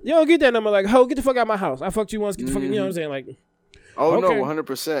 You don't get that number like, ho, get the fuck out of my house. I fucked you once. Get the fuck. You know what I'm saying? Like, oh okay. no,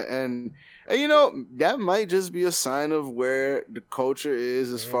 100%. And you know, that might just be a sign of where the culture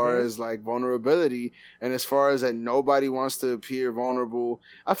is as far as like vulnerability, and as far as that nobody wants to appear vulnerable.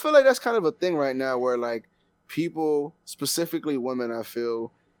 I feel like that's kind of a thing right now where like people, specifically women, I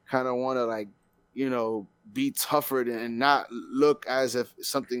feel kind of want to like, you know, be tougher and not look as if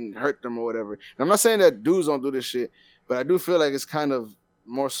something hurt them or whatever. And I'm not saying that dudes don't do this shit, but I do feel like it's kind of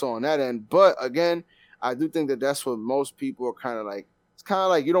more so on that end. But again, I do think that that's what most people are kind of like. It's kind of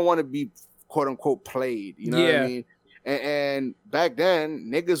like you don't want to be quote unquote played, you know what I mean? And back then,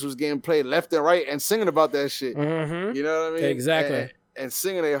 niggas was getting played left and right and singing about that shit. You know what I mean? Exactly. And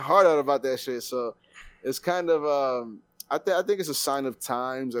singing their heart out about that shit. So it's kind of I think it's a sign of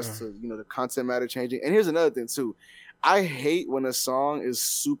times as to, you know, the content matter changing. And here's another thing too. I hate when a song is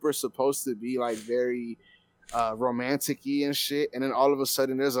super supposed to be like very romantic-y and shit, and then all of a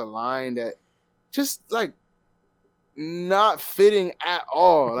sudden there's a line that just like not fitting at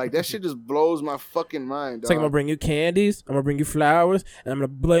all. Like that shit just blows my fucking mind. It's like, I'm gonna bring you candies, I'm gonna bring you flowers, and I'm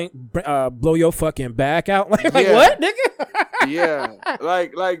gonna blow your fucking back out. Like what, nigga? Yeah.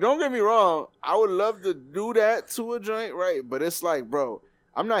 Like don't get me wrong, I would love to do that to a joint, right? But it's like, bro,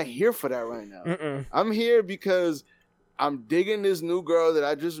 I'm not here for that right now. I'm here because I'm digging this new girl that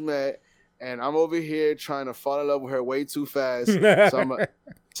I just met, and I'm over here trying to fall in love with her way too fast.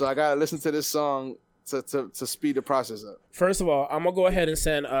 So I gotta listen to this song to speed the process up. First of all, I'm gonna go ahead and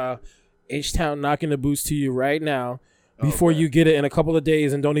send H-Town Knocking the Boots to you right now before you get it in a couple of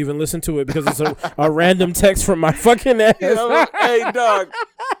days and don't even listen to it because it's a random text from my fucking ass. You know, hey dog,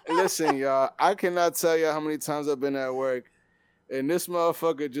 listen y'all, I cannot tell you how many times I've been at work and this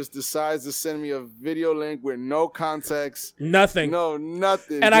motherfucker just decides to send me a video link with no context. Nothing. No,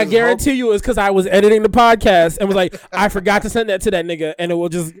 nothing. And I guarantee you it's because I was editing the podcast and was like, I forgot to send that to that nigga, and it will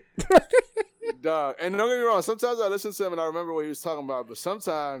just... Dog. And don't get me wrong, sometimes I listen to him and I remember what he was talking about, but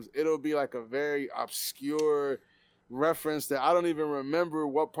sometimes it'll be like a very obscure reference that I don't even remember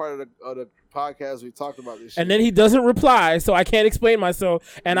what part of the podcast we talked about this shit. And then he doesn't reply, so I can't explain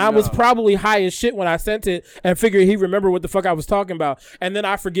myself. And I was probably high as shit when I sent it and figured he remembered what the fuck I was talking about. And then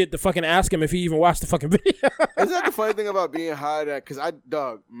I forget to fucking ask him if he even watched the fucking video. Isn't that the funny thing about being high? That because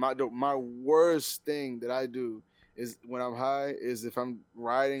my worst thing that I do is when I'm high is if I'm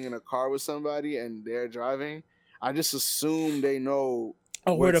riding in a car with somebody and they're driving, I just assume they know.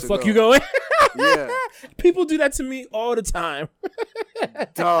 Oh, where the fuck you going? Yeah. People do that to me all the time.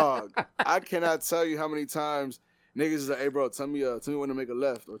 Dog, I cannot tell you how many times niggas is like, hey bro, tell me when to make a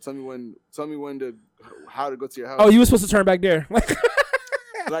left, or tell me how to go to your house. Oh, you were supposed to turn back there.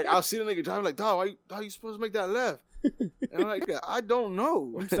 Like I'll see the nigga driving like, dog, how you supposed to make that left? And I'm like, I don't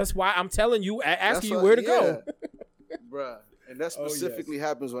know. That's why I'm telling you, asking you where to go. Bruh. And that specifically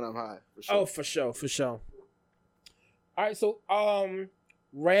happens when I'm high. For sure. Oh, for sure. All right, so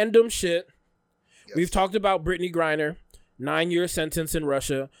random shit. Yes. We've talked about Brittany Griner, 9-year sentence in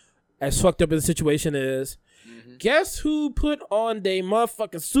Russia. As fucked up as the situation is. Guess who put on their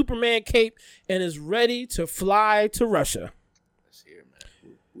motherfucking Superman cape and is ready to fly to Russia? Let's hear it,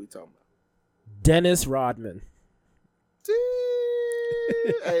 man. Who we talking about? Dennis Rodman.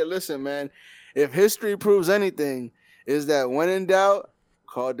 Hey, listen, man. If history proves anything, is that when in doubt,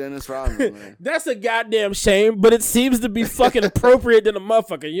 call Dennis Rodman, man. That's a goddamn shame, but it seems to be fucking appropriate than a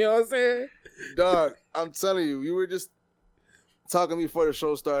motherfucker. You know what I'm saying? Dog, I'm telling you, we were just talking before the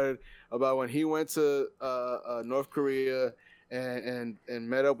show started about when he went to North Korea and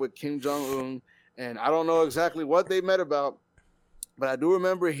met up with Kim Jong-un. And I don't know exactly what they met about, but I do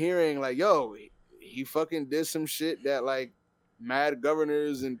remember hearing like, yo, he fucking did some shit that like mad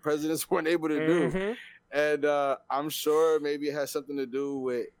governors and presidents weren't able to do. And I'm sure maybe it has something to do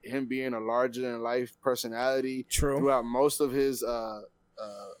with him being a larger-than-life personality throughout most of his,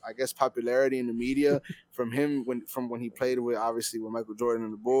 I guess, popularity in the media. From when he played with Michael Jordan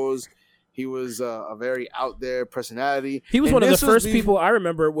and the Bulls, he was a very out-there personality. He was one of the first people I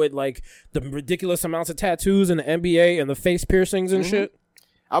remember with like the ridiculous amounts of tattoos in the NBA and the face piercings and shit.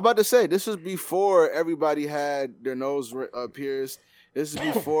 I'm about to say, this was before everybody had their nose pierced. This is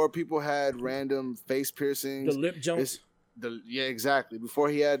before people had random face piercings. The lip jumps. Exactly. Before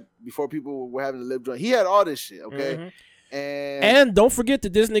people were having the lip joint, he had all this shit. Okay. Mm-hmm. And don't forget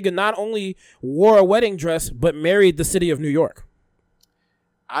that this nigga not only wore a wedding dress but married the city of New York.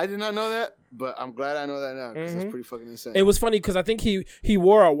 I did not know that, but I'm glad I know that now because that's pretty fucking insane. It was funny because I think he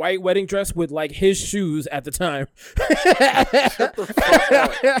wore a white wedding dress with like his shoes at the time. Shut the fuck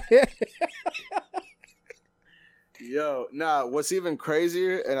up. Yo, what's even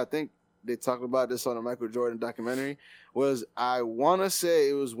crazier, and I think they talked about this on a Michael Jordan documentary, was I want to say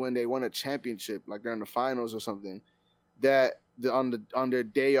it was when they won a championship, like they're in the finals or something, that on their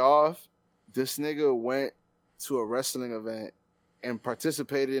day off, this nigga went to a wrestling event and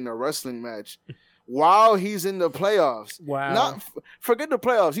participated in a wrestling match while he's in the playoffs. Wow. Forget the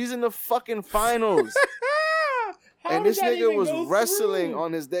playoffs. He's in the fucking finals. And this nigga was wrestling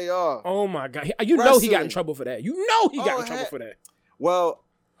on his day off. Oh my God. You know he got in trouble for that. You know he got in trouble for that. Well,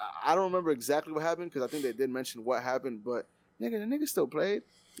 I don't remember exactly what happened because I think they did mention what happened, but the nigga still played.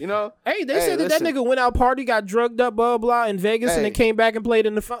 You know? Hey, they said that nigga went out party, got drugged up, blah, blah, in Vegas, and then came back and played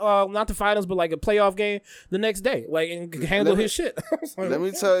in the, not the finals, but like a playoff game the next day. Like, and handle his shit. Let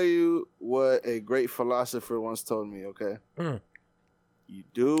me tell you what a great philosopher once told me, okay? You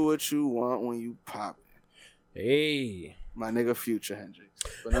do what you want when you pop it. Hey. My nigga Future Hendrix.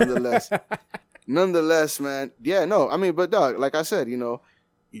 But nonetheless, man. Yeah, no, I mean, but dog, like I said, you know,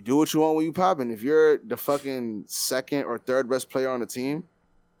 you do what you want when you popping. If you're the fucking second or third best player on the team,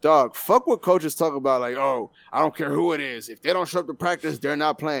 dog, fuck what coaches talk about, like, oh, I don't care who it is. If they don't show up to practice, they're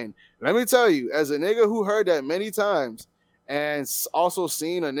not playing. Let me tell you, as a nigga who heard that many times and also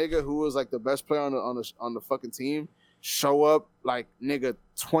seen a nigga who was like the best player on the fucking team show up like nigga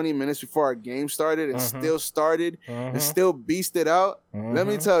 20 minutes before our game started and still started and still beasted out. Let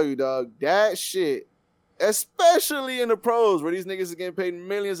me tell you, dog, that shit, especially in the pros where these niggas are getting paid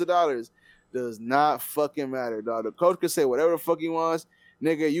millions of dollars, does not fucking matter, dog. The coach can say whatever the fuck he wants.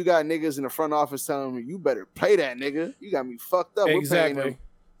 Nigga, you got niggas in the front office telling me, you better play that nigga. You got me fucked up. Exactly. We're paying him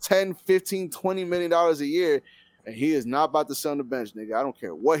 10, 15, $20 million a year, and he is not about to sit on the bench, nigga. I don't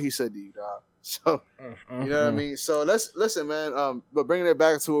care what he said to you, dog. So, you know what I mean? So, listen, man. But bringing it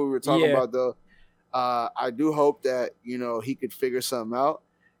back to what we were talking about, though, I do hope that, you know, he could figure something out.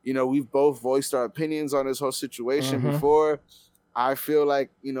 You know, we've both voiced our opinions on this whole situation before. I feel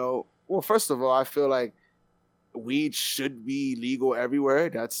like, you know, well, first of all, I feel like weed should be legal everywhere.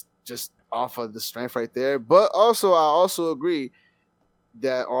 That's just off of the strength right there. But also, I also agree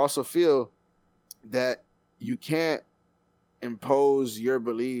that, or also feel that you can't impose your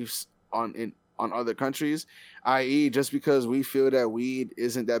beliefs on other countries, i.e. just because we feel that weed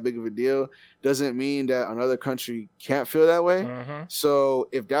isn't that big of a deal doesn't mean that another country can't feel that way. So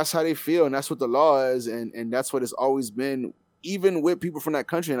if that's how they feel and that's what the law is and that's what it's always been, even with people from that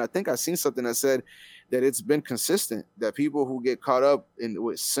country, and I think I seen something that said that it's been consistent that people who get caught up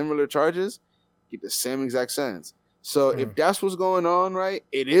with similar charges get the same exact sentence. So if that's what's going on, right,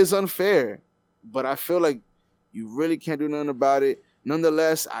 it is unfair, but I feel like you really can't do nothing about it.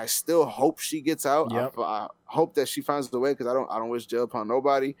 Nonetheless, I still hope she gets out. I hope that she finds the way because I don't wish jail upon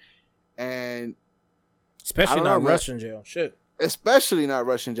nobody, and especially not Russian jail. Shit. Especially not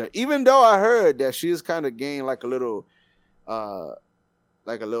Russian jail. Even though I heard that she's kind of gained like a little,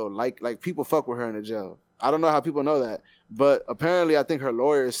 like people fuck with her in the jail. I don't know how people know that, but apparently I think her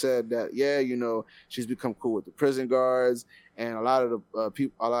lawyer said that, yeah, you know, she's become cool with the prison guards and a lot of the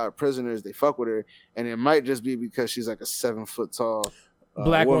people, a lot of prisoners, they fuck with her, and it might just be because she's like a 7 foot tall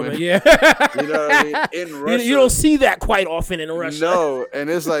black woman. Yeah, you know what I mean? In Russia, you don't see that quite often in Russia. No, and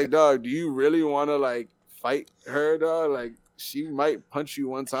it's like, dog, do you really want to like fight her, dog? Like, she might punch you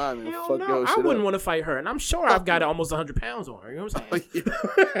one time and fuck your shit I wouldn't up. want to fight her, and I'm sure I've got almost 100 pounds on her. You know what I'm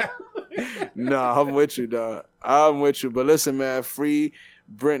saying? Nah, I'm with you, dog. I'm with you. But listen, man, free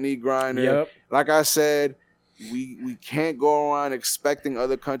Brittany Griner. Yep. Like I said, we can't go around expecting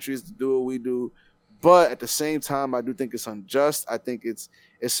other countries to do what we do. But at the same time, I do think it's unjust. I think it's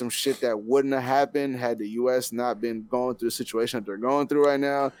some shit that wouldn't have happened had the U.S. not been going through the situation that they're going through right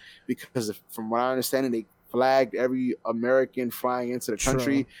now. Because from what I understand, they flagged every American flying into the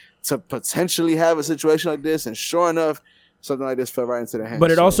country to potentially have a situation like this. And sure enough, something like this fell right into their hands. But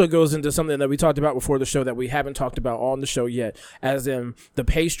it also goes into something that we talked about before the show that we haven't talked about on the show yet, as in the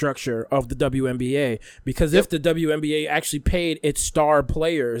pay structure of the WNBA. Because if the WNBA actually paid its star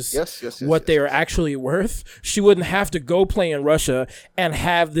players what they are actually worth, she wouldn't have to go play in Russia and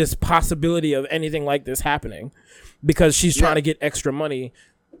have this possibility of anything like this happening, because she's trying to get extra money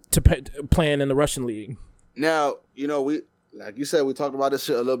to playing in the Russian league. Now, you know, like you said, we talked about this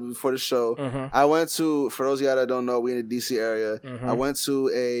shit a little bit before the show. I went to, for those of y'all that don't know, we in the DC area. I went to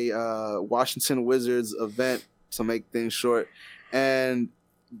a Washington Wizards event to make things short. And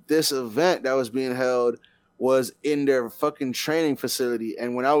this event that was being held was in their fucking training facility.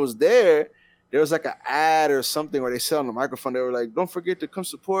 And when I was there was like an ad or something where they said on the microphone, they were like, don't forget to come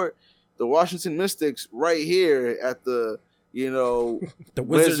support the Washington Mystics right here at the, the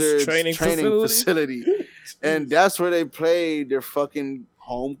Wizards training facility. And that's where they played their fucking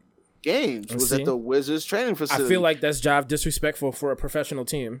home games, was at the Wizards training facility. I feel like that's job disrespectful for a professional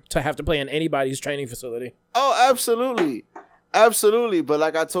team to have to play in anybody's training facility. Oh, absolutely. Absolutely. But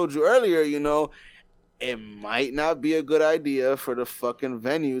like I told you earlier, it might not be a good idea for the fucking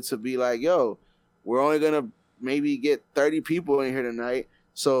venue to be like, yo, we're only going to maybe get 30 people in here tonight.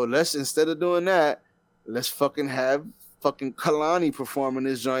 So let's, instead of doing that, let's fucking have fucking Kalani perform in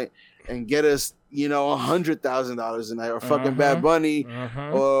this joint and get us, $100,000 a night, or fucking Bad Bunny,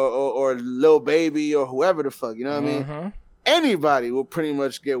 or Lil Baby, or whoever the fuck, you know what I mean? Anybody will pretty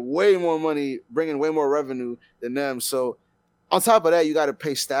much get way more money, bringing way more revenue than them. So on top of that, you got to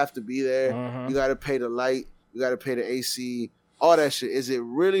pay staff to be there. You got to pay the light. You got to pay the AC, all that shit. Is it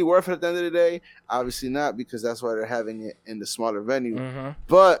really worth it at the end of the day? Obviously not, because that's why they're having it in the smaller venue.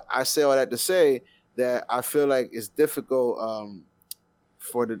 But I say all that to say that I feel like it's difficult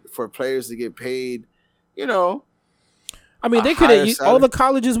for players to get paid, I mean, they could all the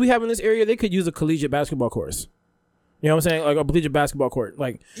colleges we have in this area, they could use a collegiate basketball course. You know what I'm saying? Like a collegiate basketball court.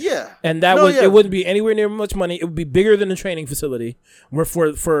 Like, yeah. And it wouldn't be anywhere near much money. It would be bigger than a training facility where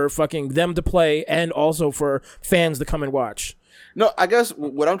for fucking them to play and also for fans to come and watch. No, I guess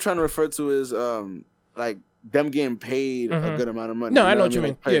what I'm trying to refer to is like them getting paid a good amount of money. No, I know what you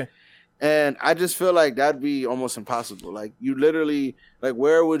mean. Yeah. And I just feel like that'd be almost impossible. Like, you literally, like,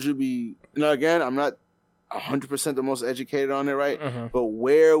 where would you be? Again, I'm not 100% the most educated on it, right? But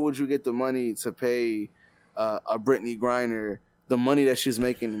where would you get the money to pay a Brittany Griner the money that she's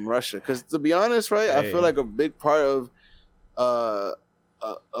making in Russia? Because to be honest, right, I feel like a big part of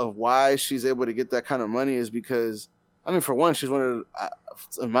why she's able to get that kind of money is because, I mean, for one, she's one of,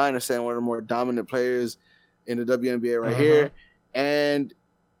 in my understanding, one of the more dominant players in the WNBA right here. And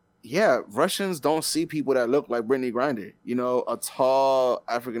yeah, Russians don't see people that look like Brittany Griner, a tall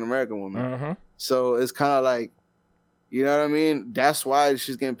African-American woman. So it's kind of like, you know what I mean? That's why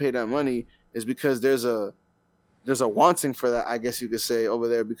she's getting paid that money, is because there's a wanting for that, I guess you could say, over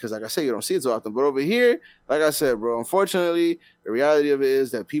there, because like I say, you don't see it so often. But over here, like I said, bro, unfortunately, the reality of it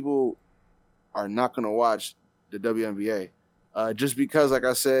is that people are not going to watch the WNBA. Just because, like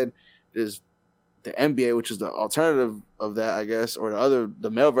I said, there's the NBA, which is the alternative of that, I guess, or the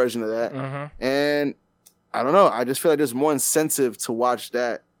male version of that. And I don't know. I just feel like there's more incentive to watch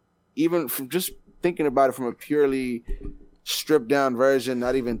that, even from just thinking about it from a purely stripped down version,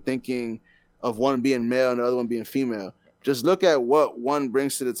 not even thinking of one being male and the other one being female. Just look at what one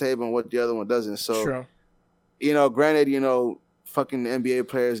brings to the table and what the other one doesn't. So, granted, fucking NBA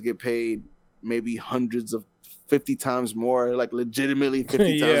players get paid maybe hundreds of 50 times more, like legitimately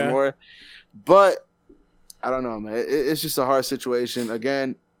 50 times more. But I don't know, man. It's just a hard situation.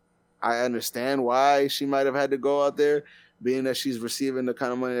 Again, I understand why she might have had to go out there, being that she's receiving the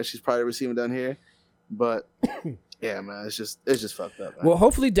kind of money that she's probably receiving down here. But yeah, man, it's just fucked up, man. Well,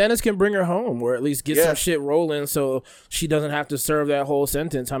 hopefully Dennis can bring her home, or at least get some shit rolling, so she doesn't have to serve that whole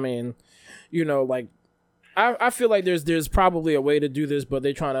sentence. I mean, like, I feel like there's probably a way to do this, but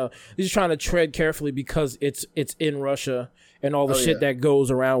they're just trying to tread carefully because it's in Russia and all the shit that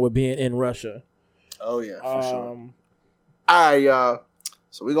goes around with being in Russia. Oh yeah, for sure. All right, y'all.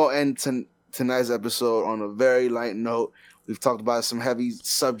 So we're gonna end tonight's episode on a very light note. We've talked about some heavy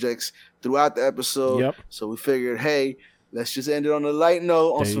subjects throughout the episode. So we figured, hey, let's just end it on a light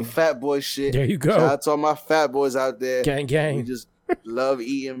note on some fat boy shit. There you go. Shout out to all my fat boys out there. Gang. We just love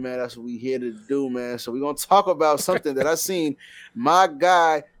eating, man. That's what we here to do, man. So we're going to talk about something that I seen my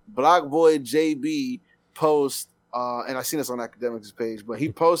guy, Block Boy JB, post, and I seen this on Academics' page, but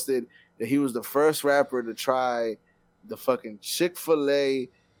he posted that he was the first rapper to try the fucking Chick-fil-A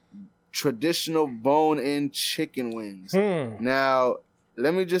traditional bone-in chicken wings. Now,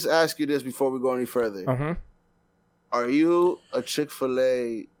 let me just ask you this before we go any further. Are you a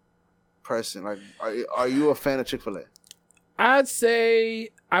Chick-fil-A person? Like, are you a fan of Chick-fil-A?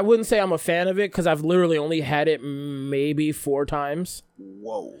 I wouldn't say I'm a fan of it, because I've literally only had it maybe 4 times.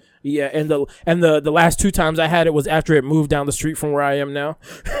 Whoa. Yeah, and the last 2 times I had it was after it moved down the street from where I am now.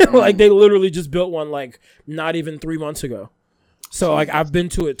 Like, they literally just built one like not even 3 months ago. So like, I've been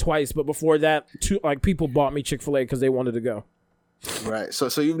to it twice, but before that, people bought me Chick-fil-A because they wanted to go. Right.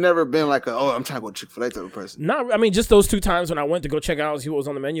 So you've never been like I'm trying to go Chick-fil-A type of person. I mean, just those 2 times when I went to go check out, see what was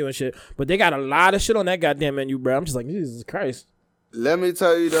on the menu and shit. But they got a lot of shit on that goddamn menu, bro. I'm just like, Jesus Christ. Let me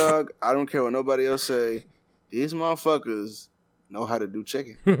tell you, dog, I don't care what nobody else say. these motherfuckers know how to do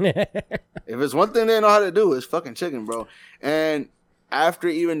chicken. If it's one thing they know how to do, it's fucking chicken, bro. And after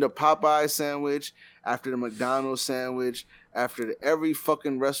even the Popeye sandwich, after the McDonald's sandwich, after every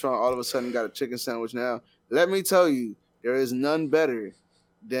fucking restaurant all of a sudden got a chicken sandwich now, let me tell you, there is none better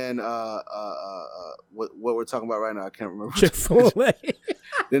than what we're talking about right now. I can't remember. Chick-fil-A.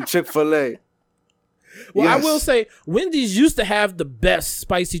 Than Chick-fil-A. Well, Yes. I will say Wendy's used to have the best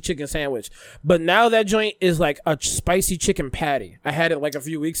spicy chicken sandwich, but now that joint is like a spicy chicken patty. I had it like a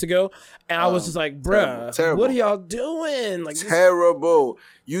few weeks ago, and I was just like, bruh, terrible. what are y'all doing? Like, Terrible.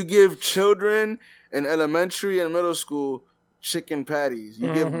 You give children in elementary and middle school chicken patties.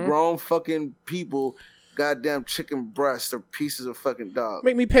 You give grown fucking people goddamn chicken breasts or pieces of fucking dog.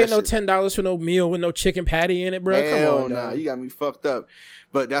 make me pay That no shit- $10 for no meal with no chicken patty in it, bruh. Come Hell on, nah, dog. you got me fucked up.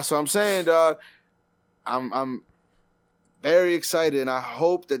 But that's what I'm saying, dog. I'm very excited, and I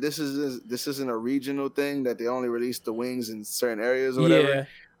hope that this isn't a regional thing, that they only release the wings in certain areas or whatever. Yeah.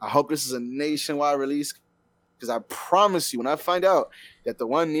 I hope this is a nationwide release, because I promise you, when I find out that the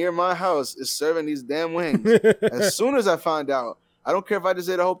one near my house is serving these damn wings, as soon as I find out, I don't care if I just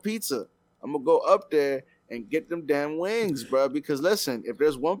ate a whole pizza, I'm gonna go up there and get them damn wings, bro. Because listen, if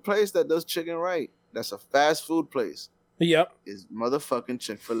there's one place that does chicken right, that's a fast food place, Yep. is motherfucking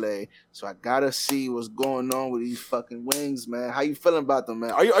Chick-fil-A. So I gotta see what's going on with these fucking wings, man. How you feeling about them,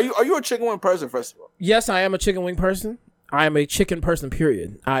 man? Are you a chicken wing person, first of all? Yes, I am a chicken wing person. I am a chicken person,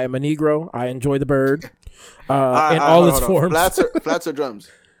 period. I am a Negro. I enjoy the bird in all its forms. Flats or drums?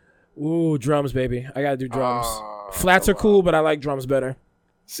 Ooh, drums, baby. I gotta do drums. Oh, Flats are cool, but I like drums better.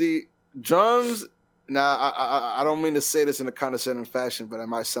 See, drums. Now, I don't mean to say this in a condescending fashion, but I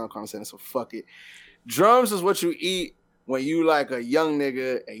might sound condescending, so fuck it. Drums is what you eat when you like a young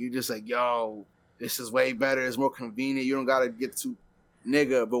nigga and you just like, yo, this is way better. It's more convenient. You don't gotta get too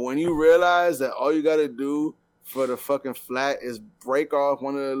nigga. But when you realize that all you gotta do for the fucking flat is break off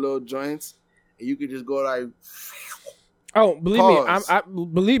one of the little joints, and you could just go like, Oh, believe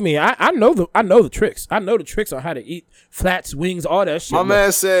Pause. me, I know the tricks. I know the tricks on how to eat flats, wings, all that shit. my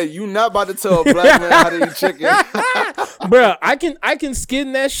man said, you not about to tell a black man how to eat chicken. Bruh, I can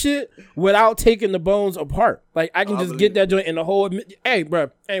skin that shit without taking the bones apart. Like I can just get that joint in the whole. Hey,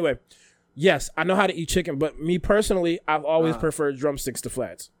 bruh. Anyway, yes, I know how to eat chicken, but me personally, I've always preferred drumsticks to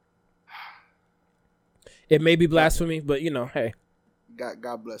flats. It may be blasphemy, but you know, hey.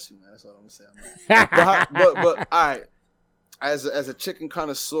 God bless you, man. That's all I'm saying. But all right, as a chicken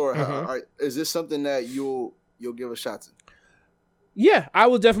connoisseur, is this something that you'll give a shot to? Yeah, I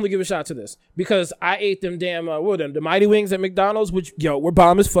will definitely give a shot to this because I ate them damn the Mighty Wings at McDonald's, which were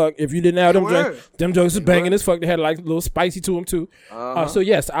bomb as fuck. If you didn't have them jokes is banging as fuck. They had like a little spicy to them too. So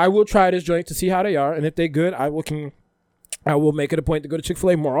yes, I will try this joint to see how they are, and if they're good, I will make it a point to go to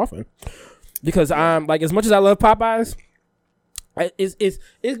Chick-fil-A more often because I'm like, as much as I love Popeyes, it's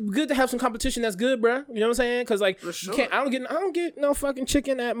good to have some competition that's good, bro. You know what I'm saying? Because like sure. I don't get no fucking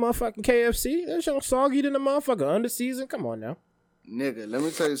chicken at motherfucking KFC. That shit soggy than the motherfucker under season. Come on now. Nigga, let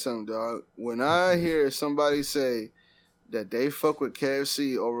me tell you something, dog. When I hear somebody say that they fuck with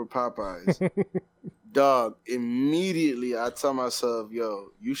KFC over Popeyes, dog, immediately I tell myself, yo,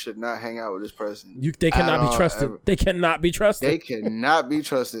 you should not hang out with this person. They cannot be trusted. Ever. They cannot be trusted. They cannot be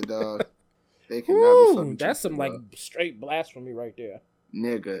trusted, dog. They cannot be fucking That's some trusted, like dog. straight blasphemy right there.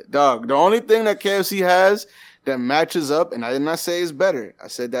 Nigga, dog. The only thing that KFC has that matches up, and I did not say it's better. I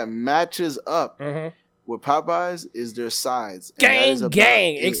said that matches up with Popeyes is their sides. And that is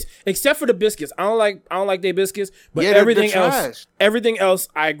Gang. about it. Except for the biscuits. I don't like their biscuits, but Yeah, everything they're else,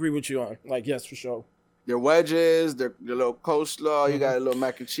 I agree with you on. Like, yes, for sure. Their wedges, their little coleslaw, you got a little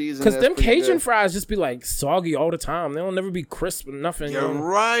mac and cheese in there. Because them it's pretty Cajun good. fries just be like soggy all the time. They don't never be crisp or nothing. You're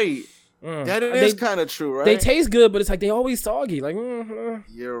right. That is kind of true, right? They taste good, but it's like they always soggy. Like,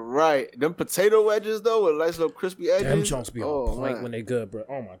 You're right. Them potato wedges though, with nice little crispy edges. them chunks be on point man. when they good, bro.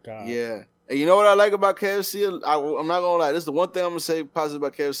 Oh my god. Yeah. And you know what I like about KFC? I'm not gonna lie. This is the one thing I'm gonna say positive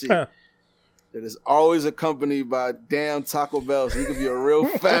about KFC. That is always accompanied by damn Taco Bell, so you can be a real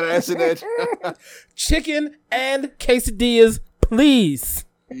fat ass in that. Chicken and quesadillas, please.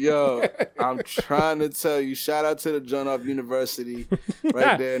 Yo, I'm trying to tell you. Shout out to the John F. University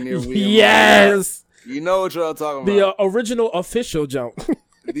right there near William. Yes. You know what I'm talking The about. original official jump.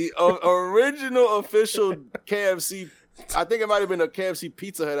 The original official KFC. I think it might have been a KFC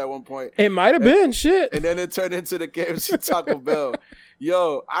Pizza Hut at one point. It might have been shit. And then it turned into the KFC Taco Bell.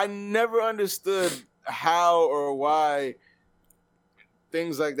 Yo, I never understood how or why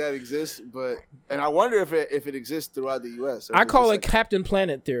things like that exist, and I wonder if it exists throughout the U.S. I call it Captain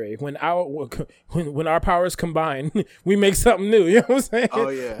Planet theory. When our powers combine, we make something new. You know what I'm saying? Oh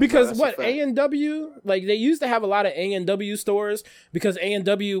yeah. Because A&W, like they used to have a lot of A&W stores because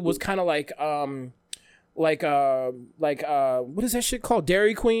A&W was kind of like what is that shit called?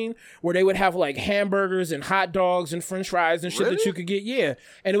 Dairy Queen, where they would have like hamburgers and hot dogs and French fries and shit that you could get. Yeah,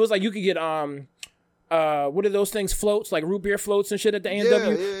 and it was like you could get what are those things? Floats, like root beer floats and shit at the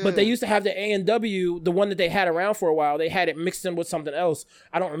A&W. Yeah. But they used to have the A&W, the one that they had around for a while. They had it mixed in with something else.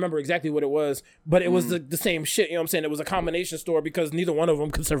 I don't remember exactly what it was, but it was the same shit. You know what I'm saying? It was a combination store because neither one of them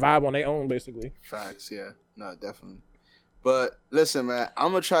could survive on their own, basically. Facts, yeah. No, definitely. But listen, man,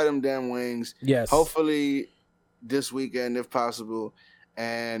 I'm going to try them damn wings. Yes. Hopefully this weekend, if possible.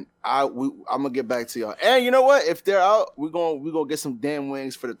 And I'm going to get back to y'all. And you know what? If they're out, we're gonna get some damn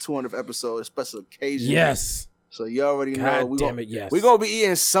wings for the 200th episode, special occasion. Yes. So you already know. God damn it, yes. We're going to be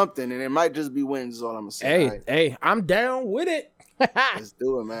eating something, and it might just be wings is all I'm going to say. Hey, I'm down with it. Let's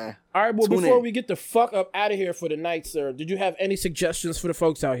do it, man. All right, well, before we get the fuck up out of here for the night, sir, did you have any suggestions for the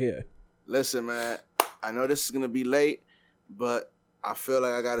folks out here? Listen, man, I know this is going to be late, but I feel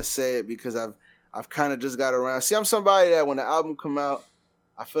like I got to say it because I've kind of just got around. See, I'm somebody that when the album come out,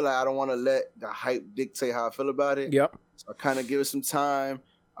 I feel like I don't want to let the hype dictate how I feel about it. Yep. So I kind of give it some time.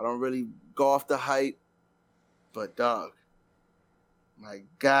 I don't really go off the hype. But, dog, my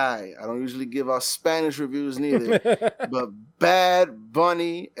guy, I don't usually give out Spanish reviews neither. But Bad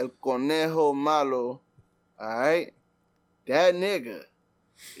Bunny, El Conejo Malo, all right? That nigga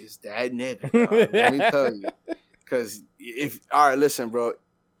is that nigga, dog. Let me tell you. Because all right, listen, bro.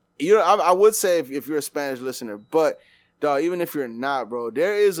 You know, I would say if you're a Spanish listener, but dog, even if you're not, bro,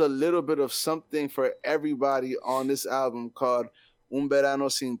 there is a little bit of something for everybody on this album called Un Verano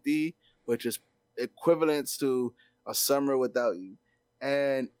Sin Ti, which is equivalent to A Summer Without You.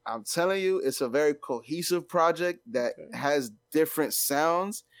 And I'm telling you, it's a very cohesive project that has different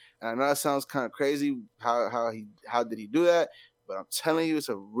sounds. And I know that sounds kind of crazy. How did he do that? But I'm telling you, it's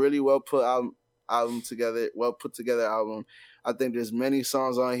a really well put album together. I think there's many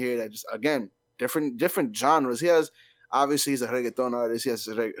songs on here that just, again, different genres. He's a reggaeton artist. He has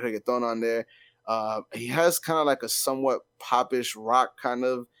reggaeton on there. He has kind of like a somewhat popish rock kind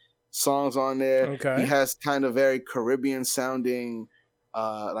of songs on there. Okay. He has kind of very Caribbean sounding,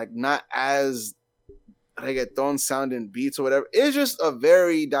 like not as reggaeton sounding beats or whatever. It's just a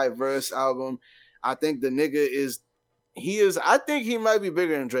very diverse album. I think the nigga I think he might be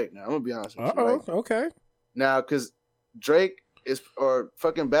bigger than Drake now. I'm gonna be honest with you. Right? Okay. Now, because Drake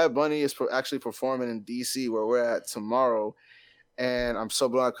fucking Bad Bunny is actually performing in DC where we're at tomorrow, and I'm so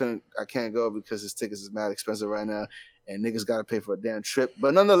blown I can't go because his tickets is mad expensive right now, and niggas gotta pay for a damn trip.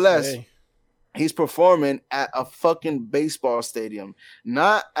 But nonetheless, he's performing at a fucking baseball stadium,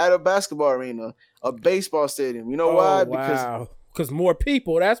 not at a basketball arena, a baseball stadium. You know why? Because more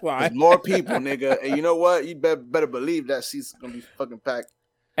people. That's why. More people, nigga. And you know what? You better believe that seat's gonna be fucking packed.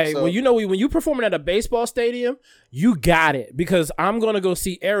 Hey, well, you know, when you performing at a baseball stadium, you got it, because I'm gonna go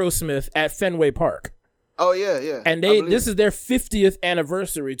see Aerosmith at Fenway Park. Oh yeah. And this is their 50th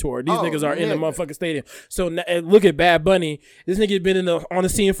anniversary tour. These niggas are in the motherfucking stadium. So look at Bad Bunny. This nigga been on the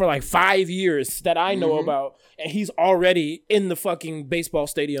scene for like 5 years that I know about, and he's already in the fucking baseball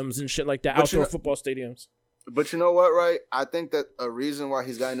stadiums and shit like that, outdoor football stadiums. But you know what, right? I think that a reason why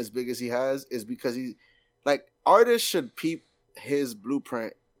he's gotten as big as he has is because artists should peep his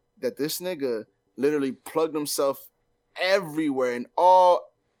blueprint that this nigga literally plugged himself everywhere in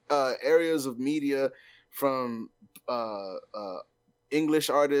all areas of media, from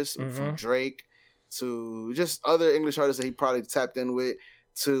English artists, from Drake to just other English artists that he probably tapped in with,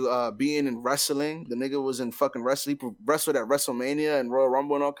 to being in wrestling. The nigga was in fucking wrestling. He wrestled at WrestleMania and Royal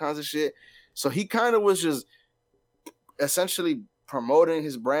Rumble and all kinds of shit. So he kind of was just essentially promoting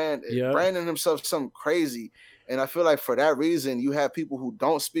his brand, branding himself something crazy. And I feel like for that reason, you have people who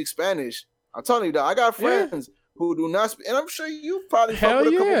don't speak Spanish. I'm telling you, I got friends who do not speak, and I'm sure you probably fuck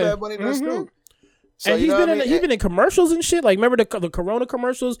with a couple Bad Bunny fans too. So, and he's been in commercials and shit. Like, remember the Corona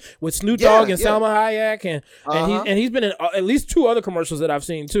commercials with Snoop Dogg and Salma Hayek, and he's been in at least 2 other commercials that I've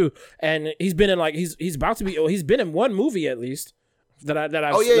seen too. And he's been in he's about to be. He's been in 1 movie at least that I've he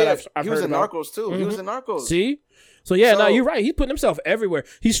was heard in about. Narcos too. He was in Narcos. See. So no, you're right. He's putting himself everywhere.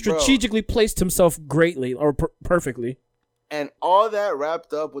 He strategically placed himself greatly or perfectly. And all that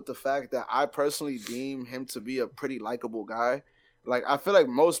wrapped up with the fact that I personally deem him to be a pretty likable guy. Like, I feel like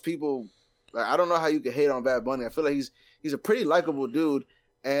most people, I don't know how you can hate on Bad Bunny. I feel like he's a pretty likable dude.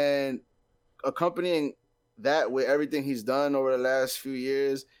 And accompanying that with everything he's done over the last few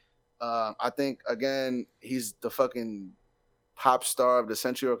years, I think, again, he's the fucking pop star of the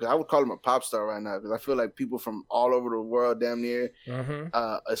century. Because I would call him a pop star right now because I feel like people from all over the world, damn near,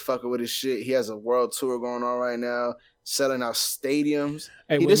 is fucking with his shit. He has a world tour going on right now, selling out stadiums.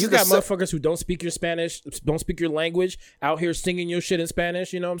 Hey, when you got motherfuckers who don't speak your Spanish, don't speak your language, out here singing your shit in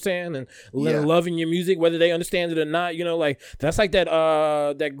Spanish, you know what I'm saying, and loving your music, whether they understand it or not, you know, like that's like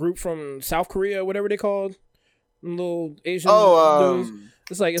that group from South Korea, whatever they called, little Asian dudes.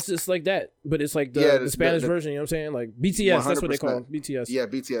 It's just like that, but it's like the Spanish version. You know what I'm saying? Like BTS, that's what they call it. BTS. Yeah,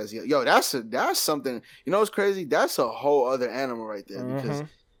 BTS. Yeah, yo, that's something. You know what's crazy? That's a whole other animal right there because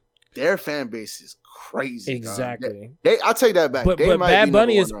their fan base is crazy. Exactly. I'll take that back. But Bad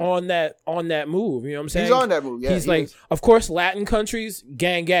Bunny is on that move. You know what I'm saying? He's on that move. Yeah, he's like, of course, Latin countries,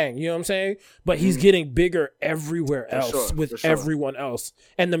 gang. You know what I'm saying? But he's getting bigger everywhere else with everyone else,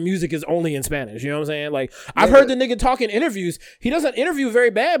 and the music is only in Spanish. You know what I'm saying? Like I've heard the nigga talk in interviews. He doesn't interview very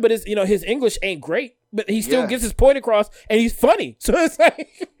bad, but his English ain't great. But he still gets his point across, and he's funny. So it's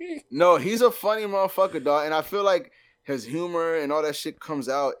like, no, he's a funny motherfucker, dog. And I feel like his humor and all that shit comes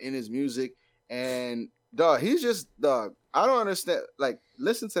out in his music. And dog, he's just dog. I don't understand. Like,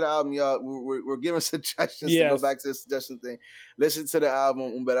 listen to the album, y'all. We're giving suggestions to go back to the suggestion thing. Listen to the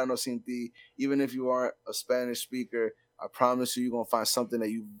album Un Verano Sin Ti. Even if you aren't a Spanish speaker, I promise you're gonna find something that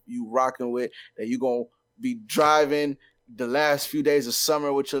you rocking with, that you're gonna be driving the last few days of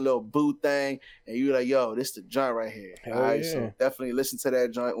summer with your little boo thing, and you're like, yo, this the joint right here. All right, so definitely listen to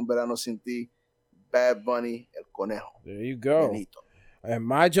that joint, Un Verano Sin Ti, Bad Bunny, El Conejo. There you go. Benito. And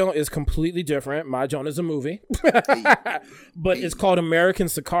my joint is completely different. My joint is a movie, but it's called American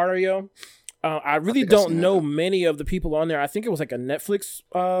Sicario. I really don't know many of the people on there. I think it was like a Netflix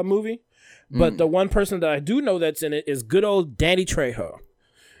movie, but the one person that I do know that's in it is good old Danny Trejo.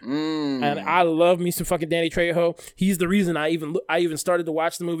 And I love me some fucking Danny Trejo. He's the reason I even started to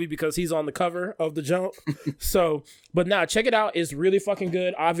watch the movie because he's on the cover of the jump. So, but now check it out. It's really fucking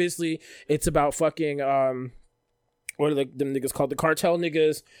good. Obviously, it's about fucking what are them niggas called? The cartel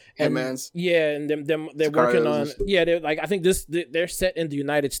niggas. And and them they're working on they're like, I think they're set in the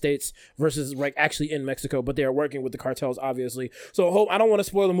United States versus like actually in Mexico, but they're working with the cartels obviously. So I don't want to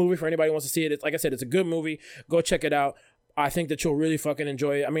spoil the movie for anybody who wants to see it. It's like I said, it's a good movie. Go check it out. I think that you'll really fucking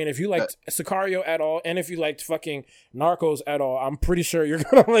enjoy it. I mean, if you liked Sicario at all, and if you liked fucking Narcos at all, I'm pretty sure you're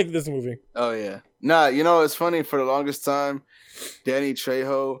gonna like this movie. Oh yeah. Nah, you know, it's funny, for the longest time, Danny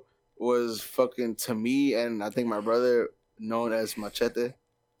Trejo was fucking, to me, and I think my brother, known as Machete.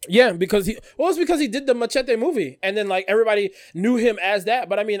 Yeah, because it's because he did the Machete movie, and then like everybody knew him as that.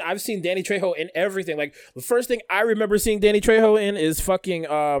 But I mean, I've seen Danny Trejo in everything. Like the first thing I remember seeing Danny Trejo in is fucking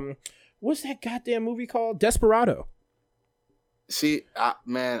what's that goddamn movie called? Desperado. See, I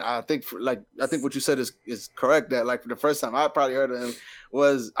think what you said is correct. That like for the first time I probably heard of him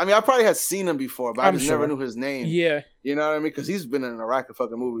was, I mean, I probably had seen him before, but I just never knew his name. Yeah, you know what I mean? Because he's been in a rack of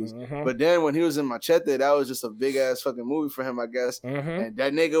fucking movies. But then when he was in Machete, that was just a big ass fucking movie for him, I guess. And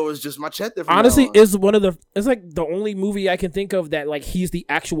that nigga was just Machete. Honestly, it's like the only movie I can think of that like he's the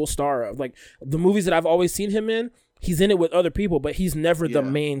actual star of. Like the movies that I've always seen him in, he's in it with other people, but he's never the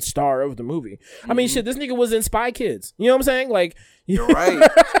main star of the movie. I mean, shit, this nigga was in Spy Kids. You know what I'm saying? Like, you're right.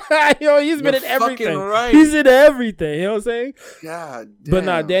 You know, he's been in everything. Right. He's in everything. You know what I'm saying? God damn. But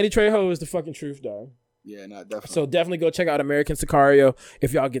nah, Danny Trejo is the fucking truth, dog. Yeah, nah, definitely. So definitely go check out American Sicario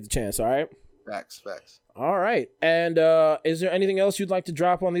if y'all get the chance, all right? Facts. All right. And is there anything else you'd like to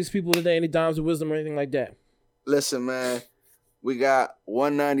drop on these people today? Any dimes of wisdom or anything like that? Listen, man. We got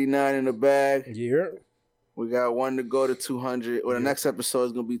 $199 in the bag. Yeah. We got one to go to 200. Well, the next episode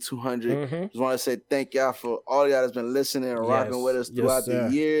is going to be 200. Just want to say thank y'all for all y'all that's been listening and rocking with us throughout the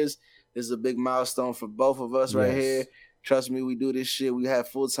years. This is a big milestone for both of us right here. Trust me, we do this shit. We have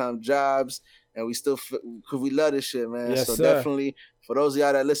full-time jobs, and we still, because we love this shit, man. Yes, so sir. Definitely, for those of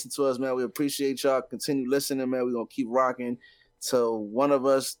y'all that listen to us, man, we appreciate y'all. Continue listening, man. We're going to keep rocking till one of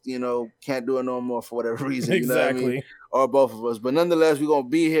us, you know, can't do it no more for whatever reason. You know what I mean? Or both of us. But nonetheless, we're going to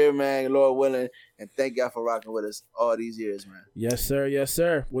be here, man, Lord willing. And thank y'all for rocking with us all these years, man. Yes, sir. Yes,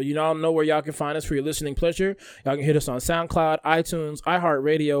 sir. Well, you all know where y'all can find us for your listening pleasure. Y'all can hit us on SoundCloud, iTunes,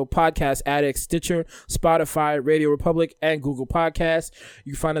 iHeartRadio, Podcast Addict, Stitcher, Spotify, Radio Republic, and Google Podcasts.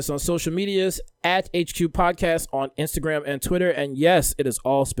 You can find us on social medias at HQ Podcast on Instagram and Twitter. And yes, it is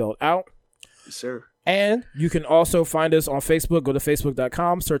all spelled out. Yes, sir. And you can also find us on Facebook. Go to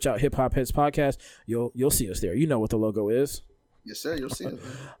facebook.com, search out Hip Hop Heads Podcast. You'll see us there. You know what the logo is. Yes, sir. You'll see it.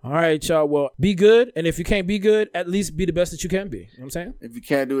 All right, y'all. Well, be good. And if you can't be good, at least be the best that you can be. You know what I'm saying? If you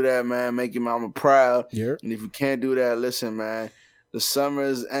can't do that, man, make your mama proud. Yeah. And if you can't do that, listen, man. The summer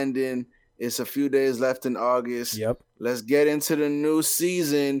is ending. It's a few days left in August. Yep. Let's get into the new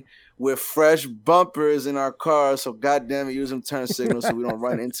season. with fresh bumpers in our car. So goddamn it, use them turn signals so we don't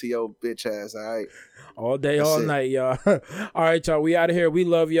run into your bitch ass. All right. All day, all night, y'all. All right, y'all. We out of here. We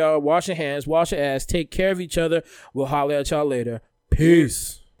love y'all. Wash your hands. Wash your ass. Take care of each other. We'll holler at y'all later.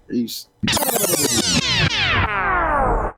 Peace. Peace.